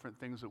some of the different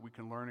things that we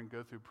can learn and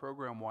go through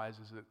program-wise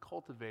is that it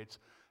cultivates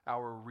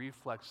our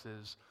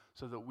reflexes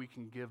so that we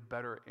can give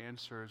better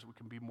answers, we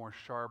can be more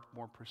sharp,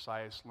 more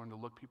precise, learn to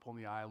look people in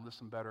the eye,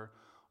 listen better,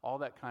 all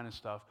that kind of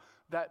stuff.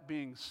 That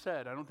being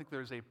said, I don't think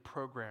there's a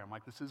program.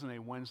 This isn't a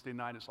Wednesday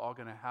night, it's all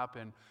going to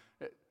happen.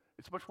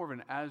 It's much more of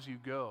an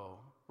as-you-go,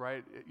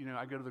 right?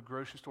 I go to the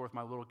grocery store with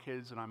my little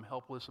kids, and I'm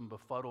helpless and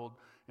befuddled,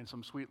 and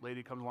some sweet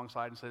lady comes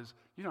alongside and says,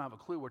 you don't have a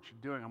clue what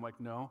you're doing. I'm like,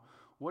 no.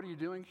 What are you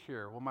doing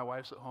here? Well, my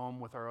wife's at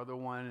home with our other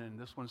one, and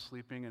this one's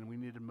sleeping, and we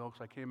needed milk,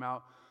 so I came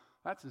out.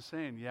 That's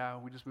insane. Yeah,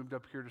 we just moved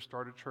up here to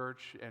start a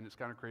church, and it's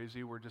kind of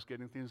crazy. We're just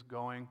getting things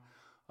going.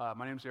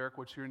 My name's Eric.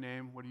 What's your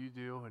name? What do you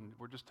do? And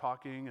we're just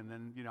talking, and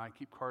then, I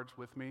keep cards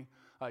with me.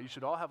 You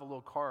should all have a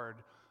little card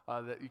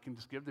that you can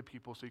just give to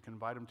people so you can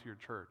invite them to your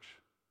church.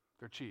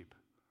 They're cheap,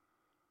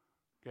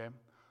 okay?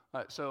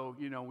 So,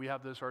 we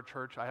have this, our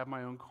church, I have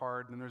my own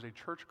card, and then there's a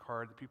church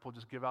card that people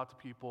just give out to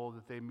people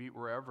that they meet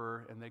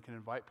wherever, and they can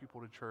invite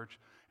people to church.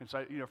 And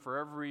so, for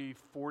every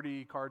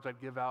 40 cards I'd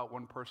give out,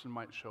 one person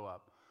might show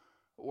up.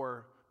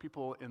 Or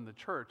people in the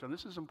church. And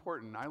this is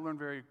important. I learned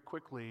very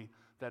quickly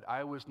that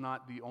I was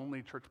not the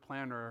only church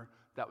planner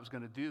that was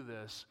going to do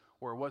this,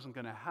 or it wasn't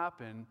going to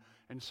happen.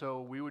 And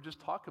so we would just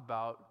talk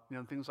about,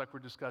 things like we're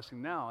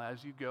discussing now.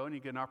 As you go and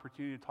you get an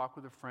opportunity to talk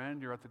with a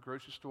friend, you're at the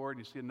grocery store and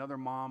you see another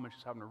mom and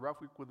she's having a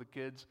rough week with the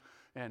kids,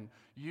 and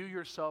you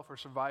yourself are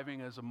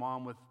surviving as a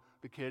mom with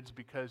the kids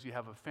because you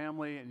have a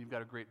family and you've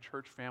got a great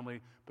church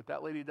family, but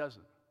that lady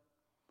doesn't.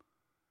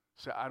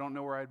 So I don't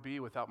know where I'd be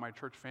without my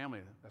church family.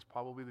 That's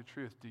probably the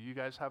truth. Do you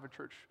guys have a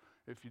church?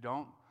 If you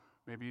don't,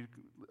 maybe you'd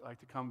like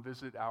to come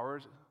visit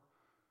ours.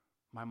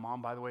 My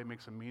mom, by the way,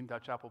 makes a mean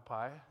Dutch apple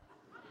pie.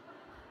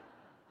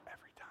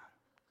 Every time.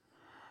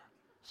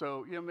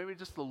 So, maybe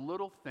just the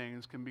little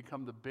things can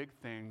become the big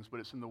things,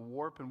 but it's in the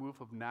warp and woof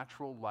of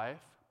natural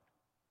life.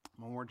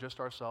 When we're just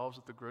ourselves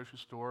at the grocery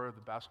store, or the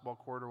basketball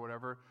court, or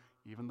whatever,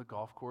 even the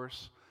golf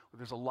course, where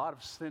there's a lot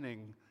of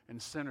sinning and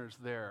sinners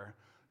there.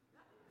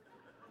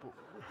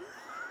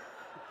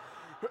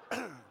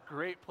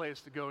 Great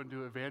place to go and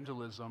do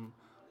evangelism.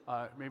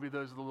 Maybe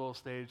those are the little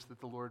stage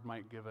that the Lord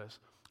might give us.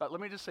 Let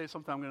me just say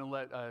something. I'm going to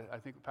let, I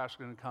think the pastor's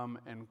going to come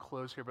and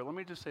close here, but let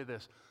me just say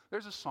this.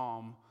 There's a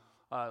psalm,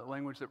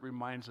 language that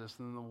reminds us,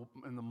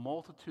 in the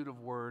multitude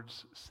of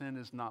words, sin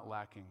is not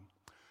lacking.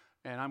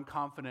 And I'm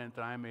confident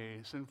that I'm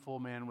a sinful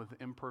man with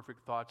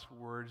imperfect thoughts,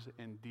 words,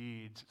 and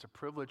deeds. It's a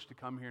privilege to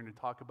come here and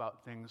to talk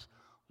about things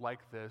like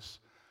this.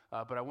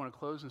 But I want to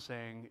close in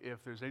saying,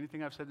 if there's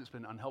anything I've said that's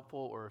been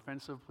unhelpful or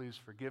offensive, please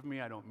forgive me.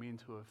 I don't mean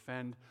to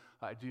offend.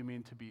 I do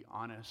mean to be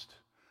honest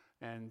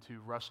and to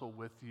wrestle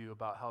with you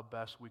about how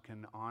best we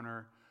can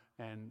honor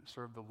and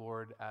serve the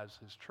Lord as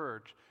His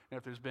church. And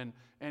if there's been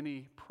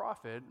any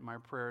profit, my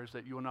prayer is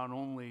that you will not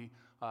only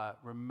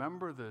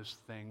remember those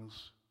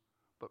things,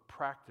 but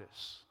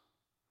practice,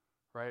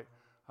 right?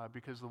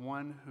 Because the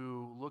one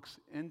who looks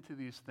into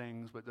these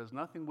things but does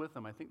nothing with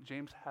them, I think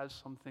James has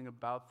something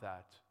about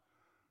that.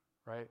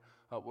 Right?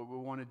 What we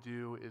want to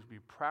do is be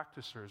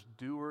practicers,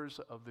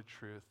 doers of the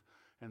truth,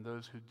 and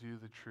those who do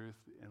the truth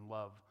in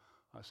love.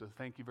 So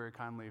thank you very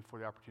kindly for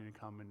the opportunity to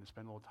come and to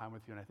spend a little time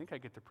with you. And I think I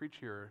get to preach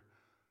here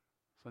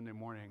Sunday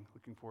morning.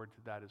 Looking forward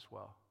to that as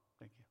well.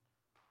 Thank you.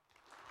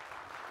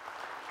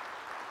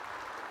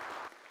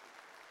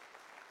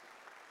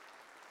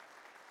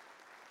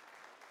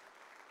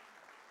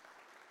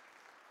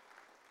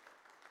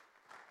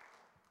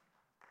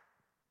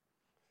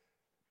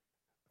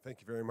 Thank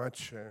you very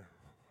much,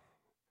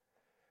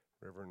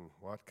 Reverend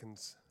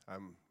Watkins.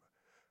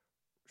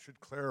 Should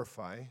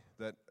clarify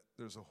that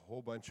there's a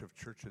whole bunch of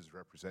churches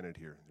represented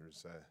here.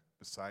 There's,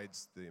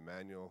 besides the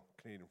Emmanuel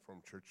Canadian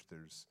Reformed Church,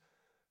 there's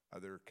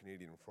other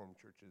Canadian Reformed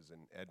churches in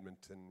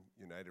Edmonton,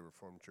 United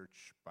Reformed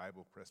Church,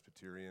 Bible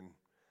Presbyterian,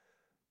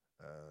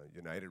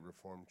 United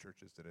Reformed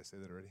churches. Did I say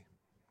that already?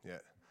 Yeah.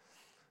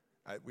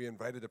 We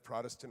invited a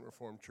Protestant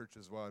Reformed church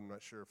as well. I'm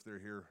not sure if they're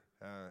here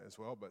as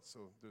well, but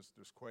so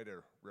there's quite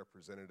a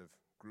representative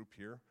group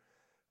here.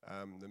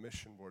 The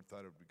mission board thought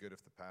it would be good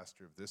if the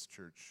pastor of this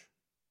church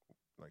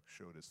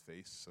showed his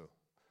face. So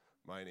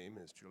my name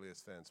is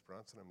Julius Van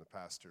Spronsen. I'm the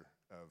pastor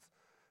of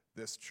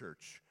this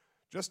church.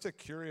 Just a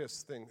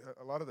curious thing,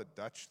 a lot of the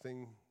Dutch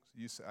thing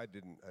you said, I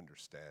didn't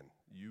understand.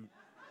 You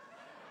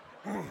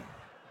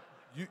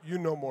you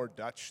know more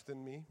Dutch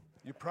than me.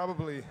 You've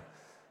probably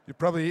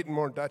eaten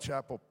more Dutch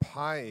apple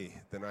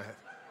pie than I have.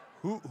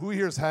 Who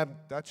here's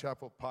had Dutch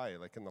apple pie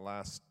in the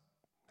last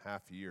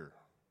half year?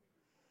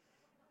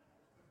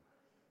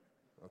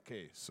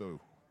 Okay, so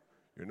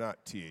you're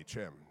not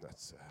THM.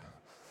 That's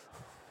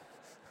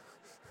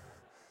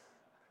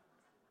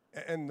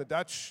and the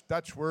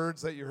Dutch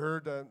words that you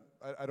heard.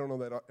 I don't know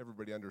that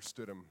everybody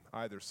understood them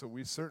either. So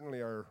we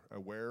certainly are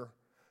aware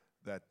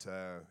that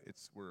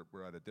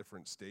we're at a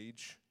different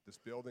stage. This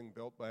building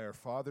built by our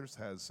fathers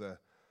has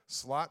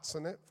slots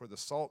in it for the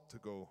salt to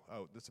go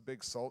out. It's a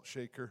big salt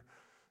shaker,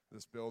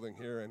 this building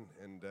here,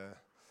 and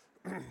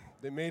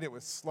they made it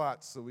with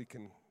slots so we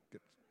can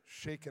get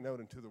shaken out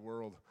into the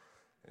world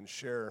and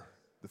share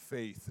the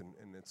faith,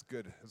 and it's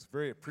good. It's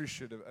very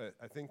appreciative.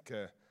 I think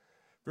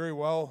very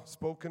well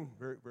spoken.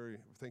 Very, very.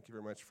 Thank you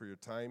very much for your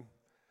time.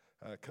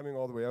 Coming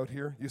all the way out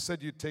here. You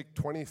said you'd take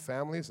 20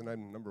 families, and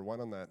I'm number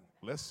one on that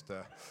list.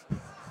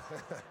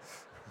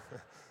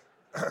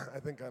 I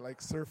think I like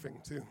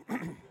surfing too.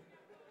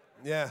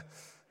 Yeah.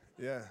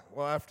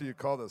 Well, after you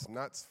called us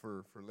nuts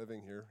for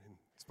living here, in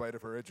spite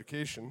of our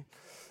education.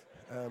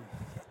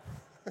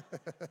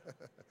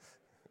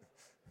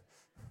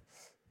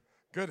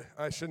 Good.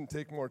 I shouldn't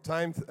take more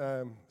time.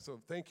 So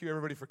thank you,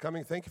 everybody, for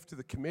coming. Thank you to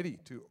the committee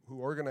who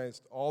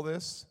organized all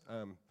this.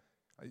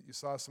 You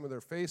saw some of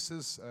their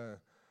faces.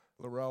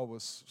 Laurel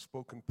was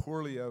spoken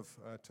poorly of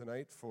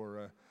tonight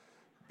for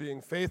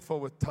being faithful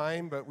with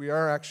time, but we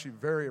are actually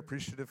very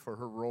appreciative for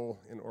her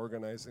role in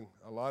organizing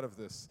a lot of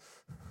this.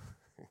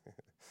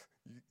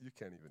 You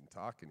can't even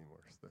talk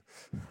anymore. So.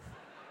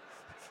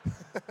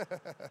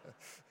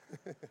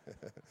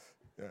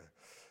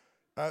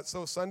 Yeah.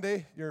 So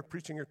Sunday, you're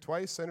preaching here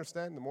twice, I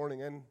understand, the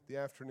morning and the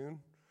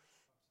afternoon.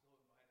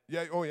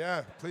 Yeah. Oh,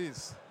 yeah.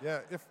 Please.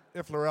 Yeah.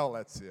 If Laurel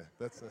lets you.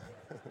 That's.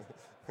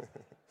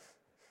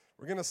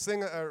 We're gonna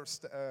sing.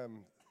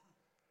 I'm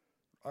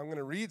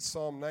gonna read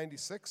Psalm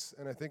 96,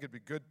 and I think it'd be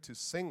good to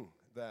sing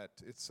that.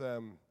 It's.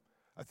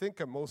 I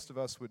think most of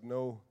us would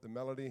know the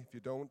melody. If you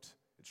don't,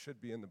 it should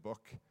be in the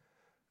book.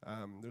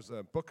 There's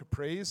a book of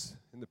praise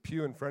in the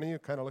pew in front of you.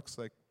 Kind of looks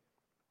like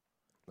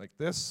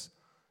this,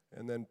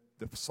 and then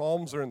the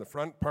Psalms are in the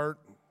front part,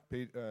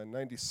 page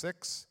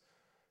 96,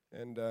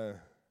 and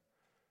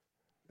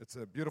it's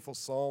a beautiful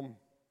psalm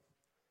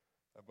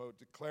about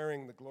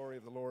declaring the glory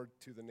of the Lord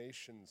to the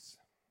nations.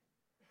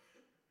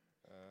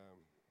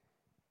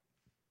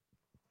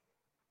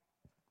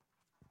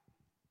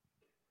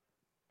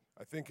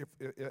 I think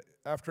if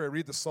after I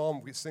read the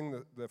psalm, we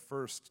sing the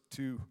first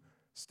two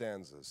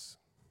stanzas.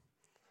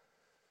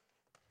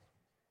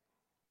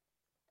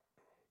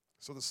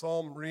 So the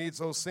psalm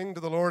reads, "Oh, sing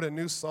to the Lord a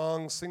new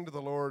song, sing to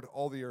the Lord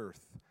all the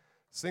earth.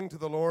 Sing to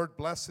the Lord,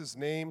 bless his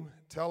name,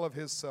 tell of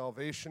his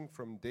salvation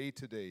from day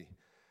to day.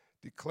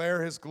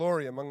 Declare his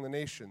glory among the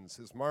nations,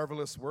 his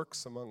marvelous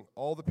works among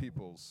all the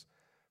peoples.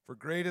 For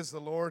great is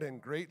the Lord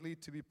and greatly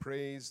to be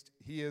praised.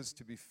 He is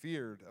to be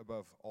feared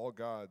above all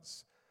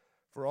gods.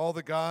 For all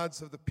the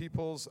gods of the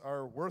peoples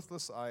are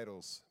worthless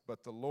idols,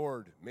 but the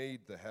Lord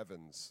made the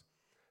heavens.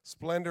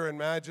 Splendor and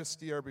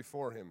majesty are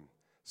before him.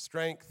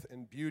 Strength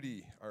and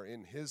beauty are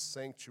in his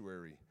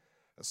sanctuary.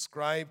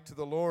 Ascribe to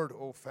the Lord,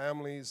 O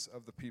families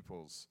of the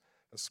peoples.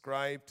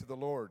 Ascribe to the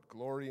Lord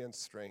glory and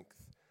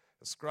strength.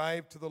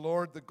 Ascribe to the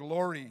Lord the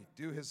glory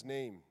due his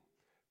name.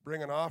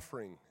 Bring an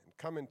offering and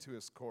come into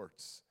his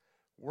courts.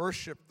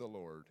 Worship the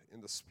Lord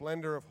in the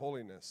splendor of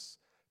holiness.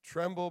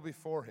 Tremble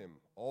before him,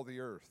 all the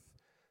earth.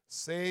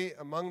 Say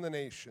among the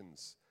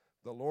nations,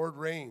 the Lord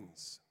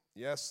reigns.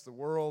 Yes, the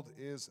world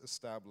is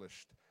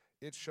established.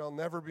 It shall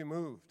never be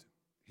moved.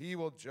 He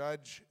will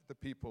judge the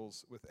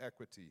peoples with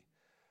equity.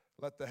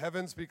 Let the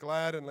heavens be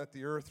glad and let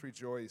the earth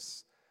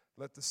rejoice.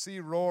 Let the sea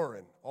roar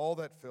and all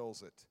that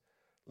fills it.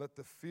 Let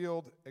the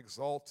field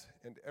exult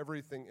and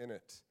everything in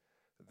it.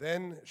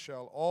 Then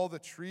shall all the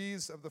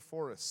trees of the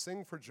forest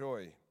sing for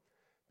joy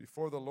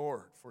before the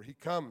Lord, for he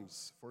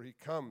comes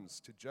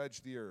to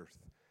judge the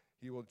earth.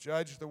 He will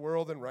judge the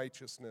world in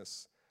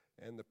righteousness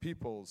and the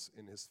peoples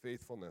in his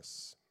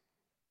faithfulness."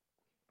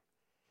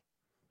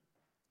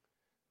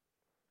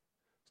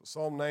 So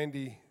Psalm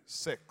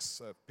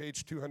 96,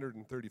 page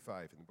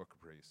 235 in the Book of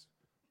Praise.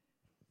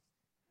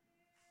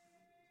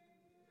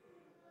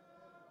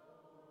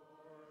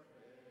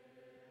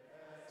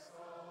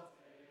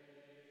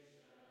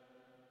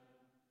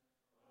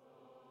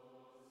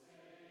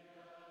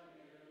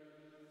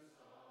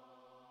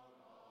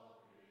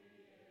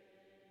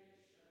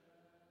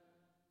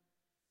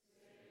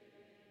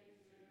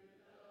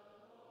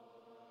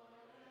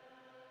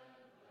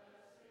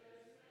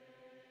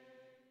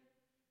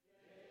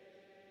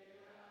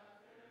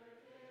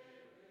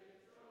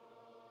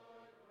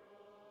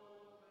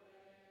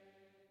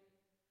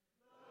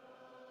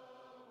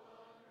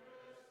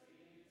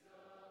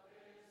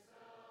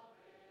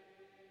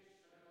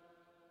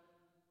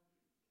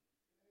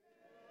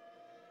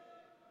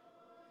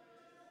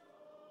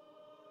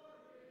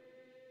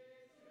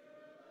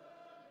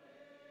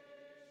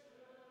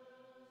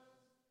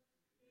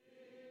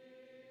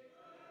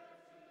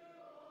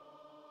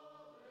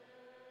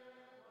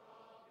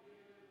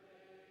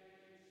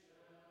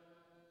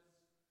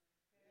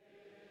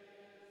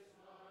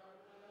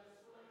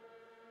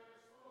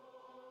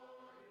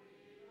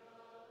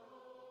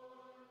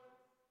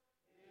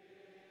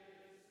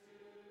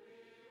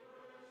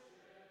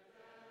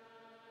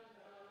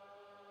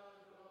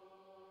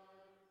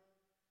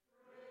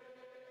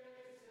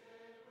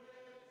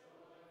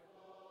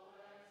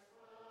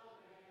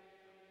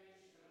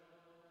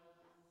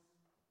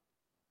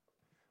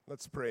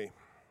 Let's pray.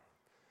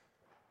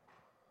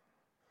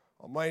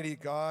 Almighty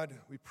God,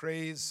 we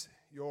praise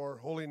your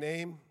holy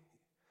name.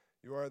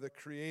 You are the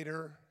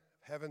creator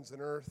of heavens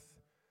and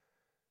earth.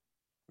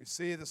 We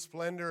see the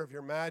splendor of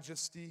your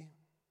majesty,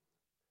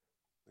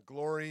 the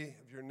glory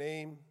of your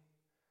name.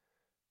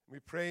 We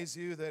praise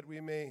you that we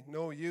may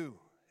know you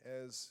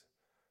as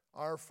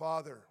our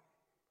Father,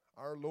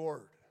 our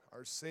Lord,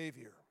 our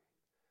Savior.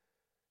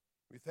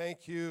 We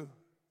thank you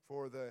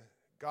for the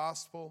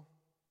gospel.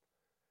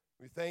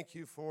 We thank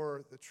you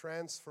for the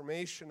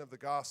transformation of the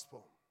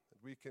gospel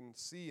that we can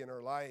see in our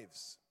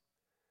lives.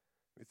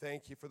 We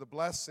thank you for the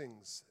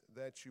blessings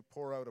that you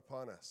pour out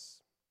upon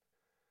us.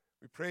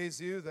 We praise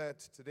you that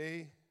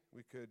today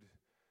we could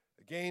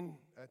again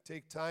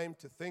take time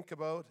to think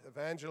about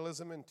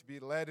evangelism and to be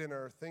led in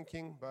our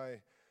thinking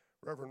by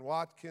Reverend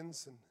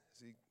Watkins, and as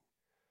he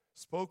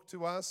spoke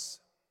to us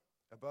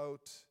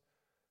about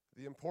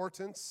the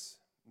importance,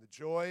 the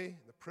joy,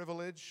 the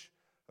privilege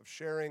of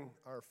sharing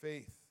our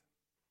faith.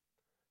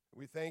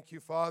 We thank you,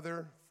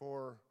 Father,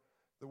 for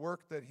the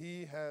work that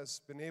he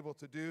has been able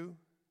to do,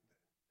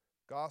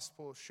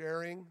 gospel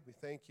sharing. We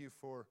thank you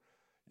for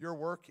your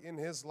work in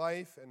his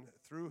life and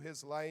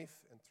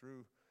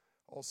through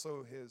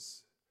also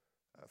his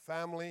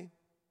family.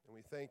 And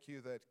we thank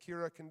you that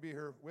Kira can be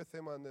here with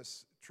him on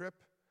this trip.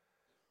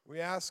 We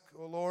ask,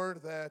 O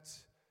Lord, that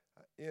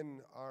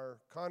in our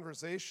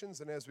conversations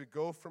and as we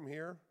go from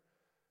here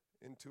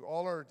into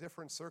all our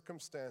different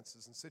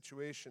circumstances and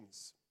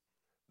situations,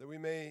 that we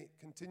may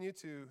continue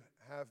to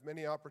have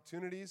many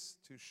opportunities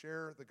to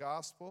share the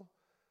gospel,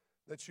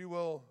 that you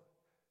will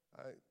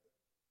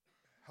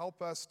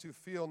help us to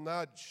feel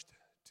nudged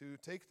to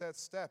take that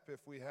step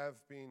if we have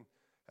been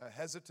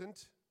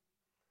hesitant,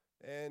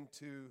 and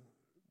to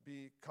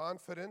be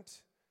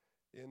confident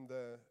in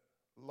the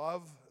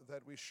love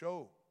that we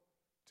show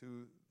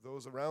to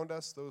those around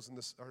us, those in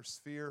our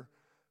sphere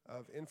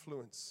of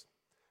influence.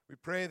 We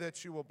pray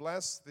that you will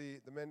bless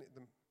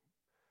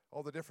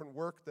all the different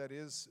work that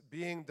is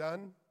being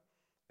done,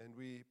 and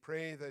we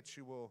pray that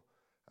you will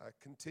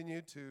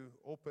continue to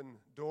open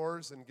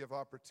doors and give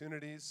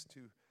opportunities to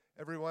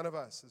every one of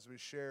us as we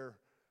share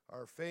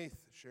our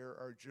faith, share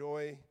our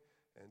joy,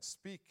 and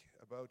speak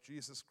about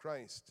Jesus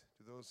Christ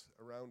to those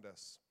around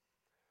us.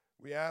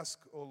 We ask,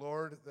 O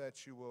Lord,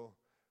 that you will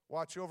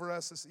watch over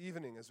us this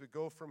evening as we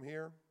go from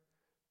here.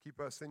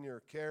 Keep us in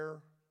your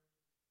care.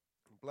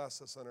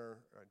 Bless us on our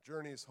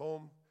journeys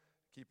home.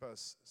 Keep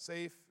us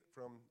safe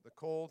from the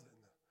cold.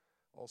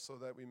 And also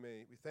that we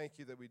thank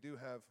you that we do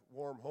have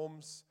warm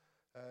homes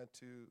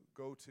to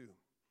go to.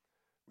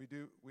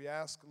 We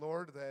ask,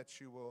 Lord, that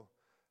you will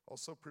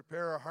also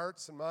prepare our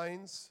hearts and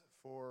minds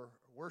for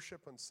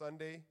worship on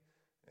Sunday,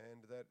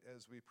 and that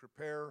as we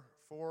prepare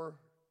for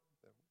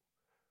the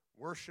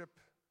worship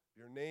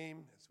your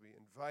name, as we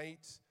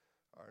invite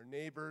our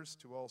neighbors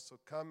to also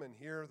come and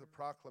hear the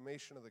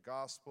proclamation of the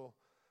gospel,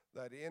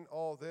 that in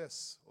all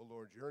this, O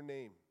Lord, your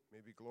name may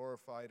be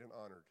glorified and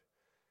honored.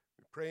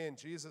 We pray in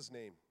Jesus'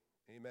 name.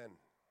 Amen.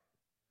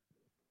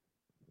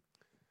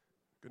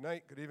 Good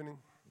night, good evening,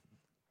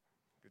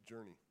 good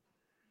journey.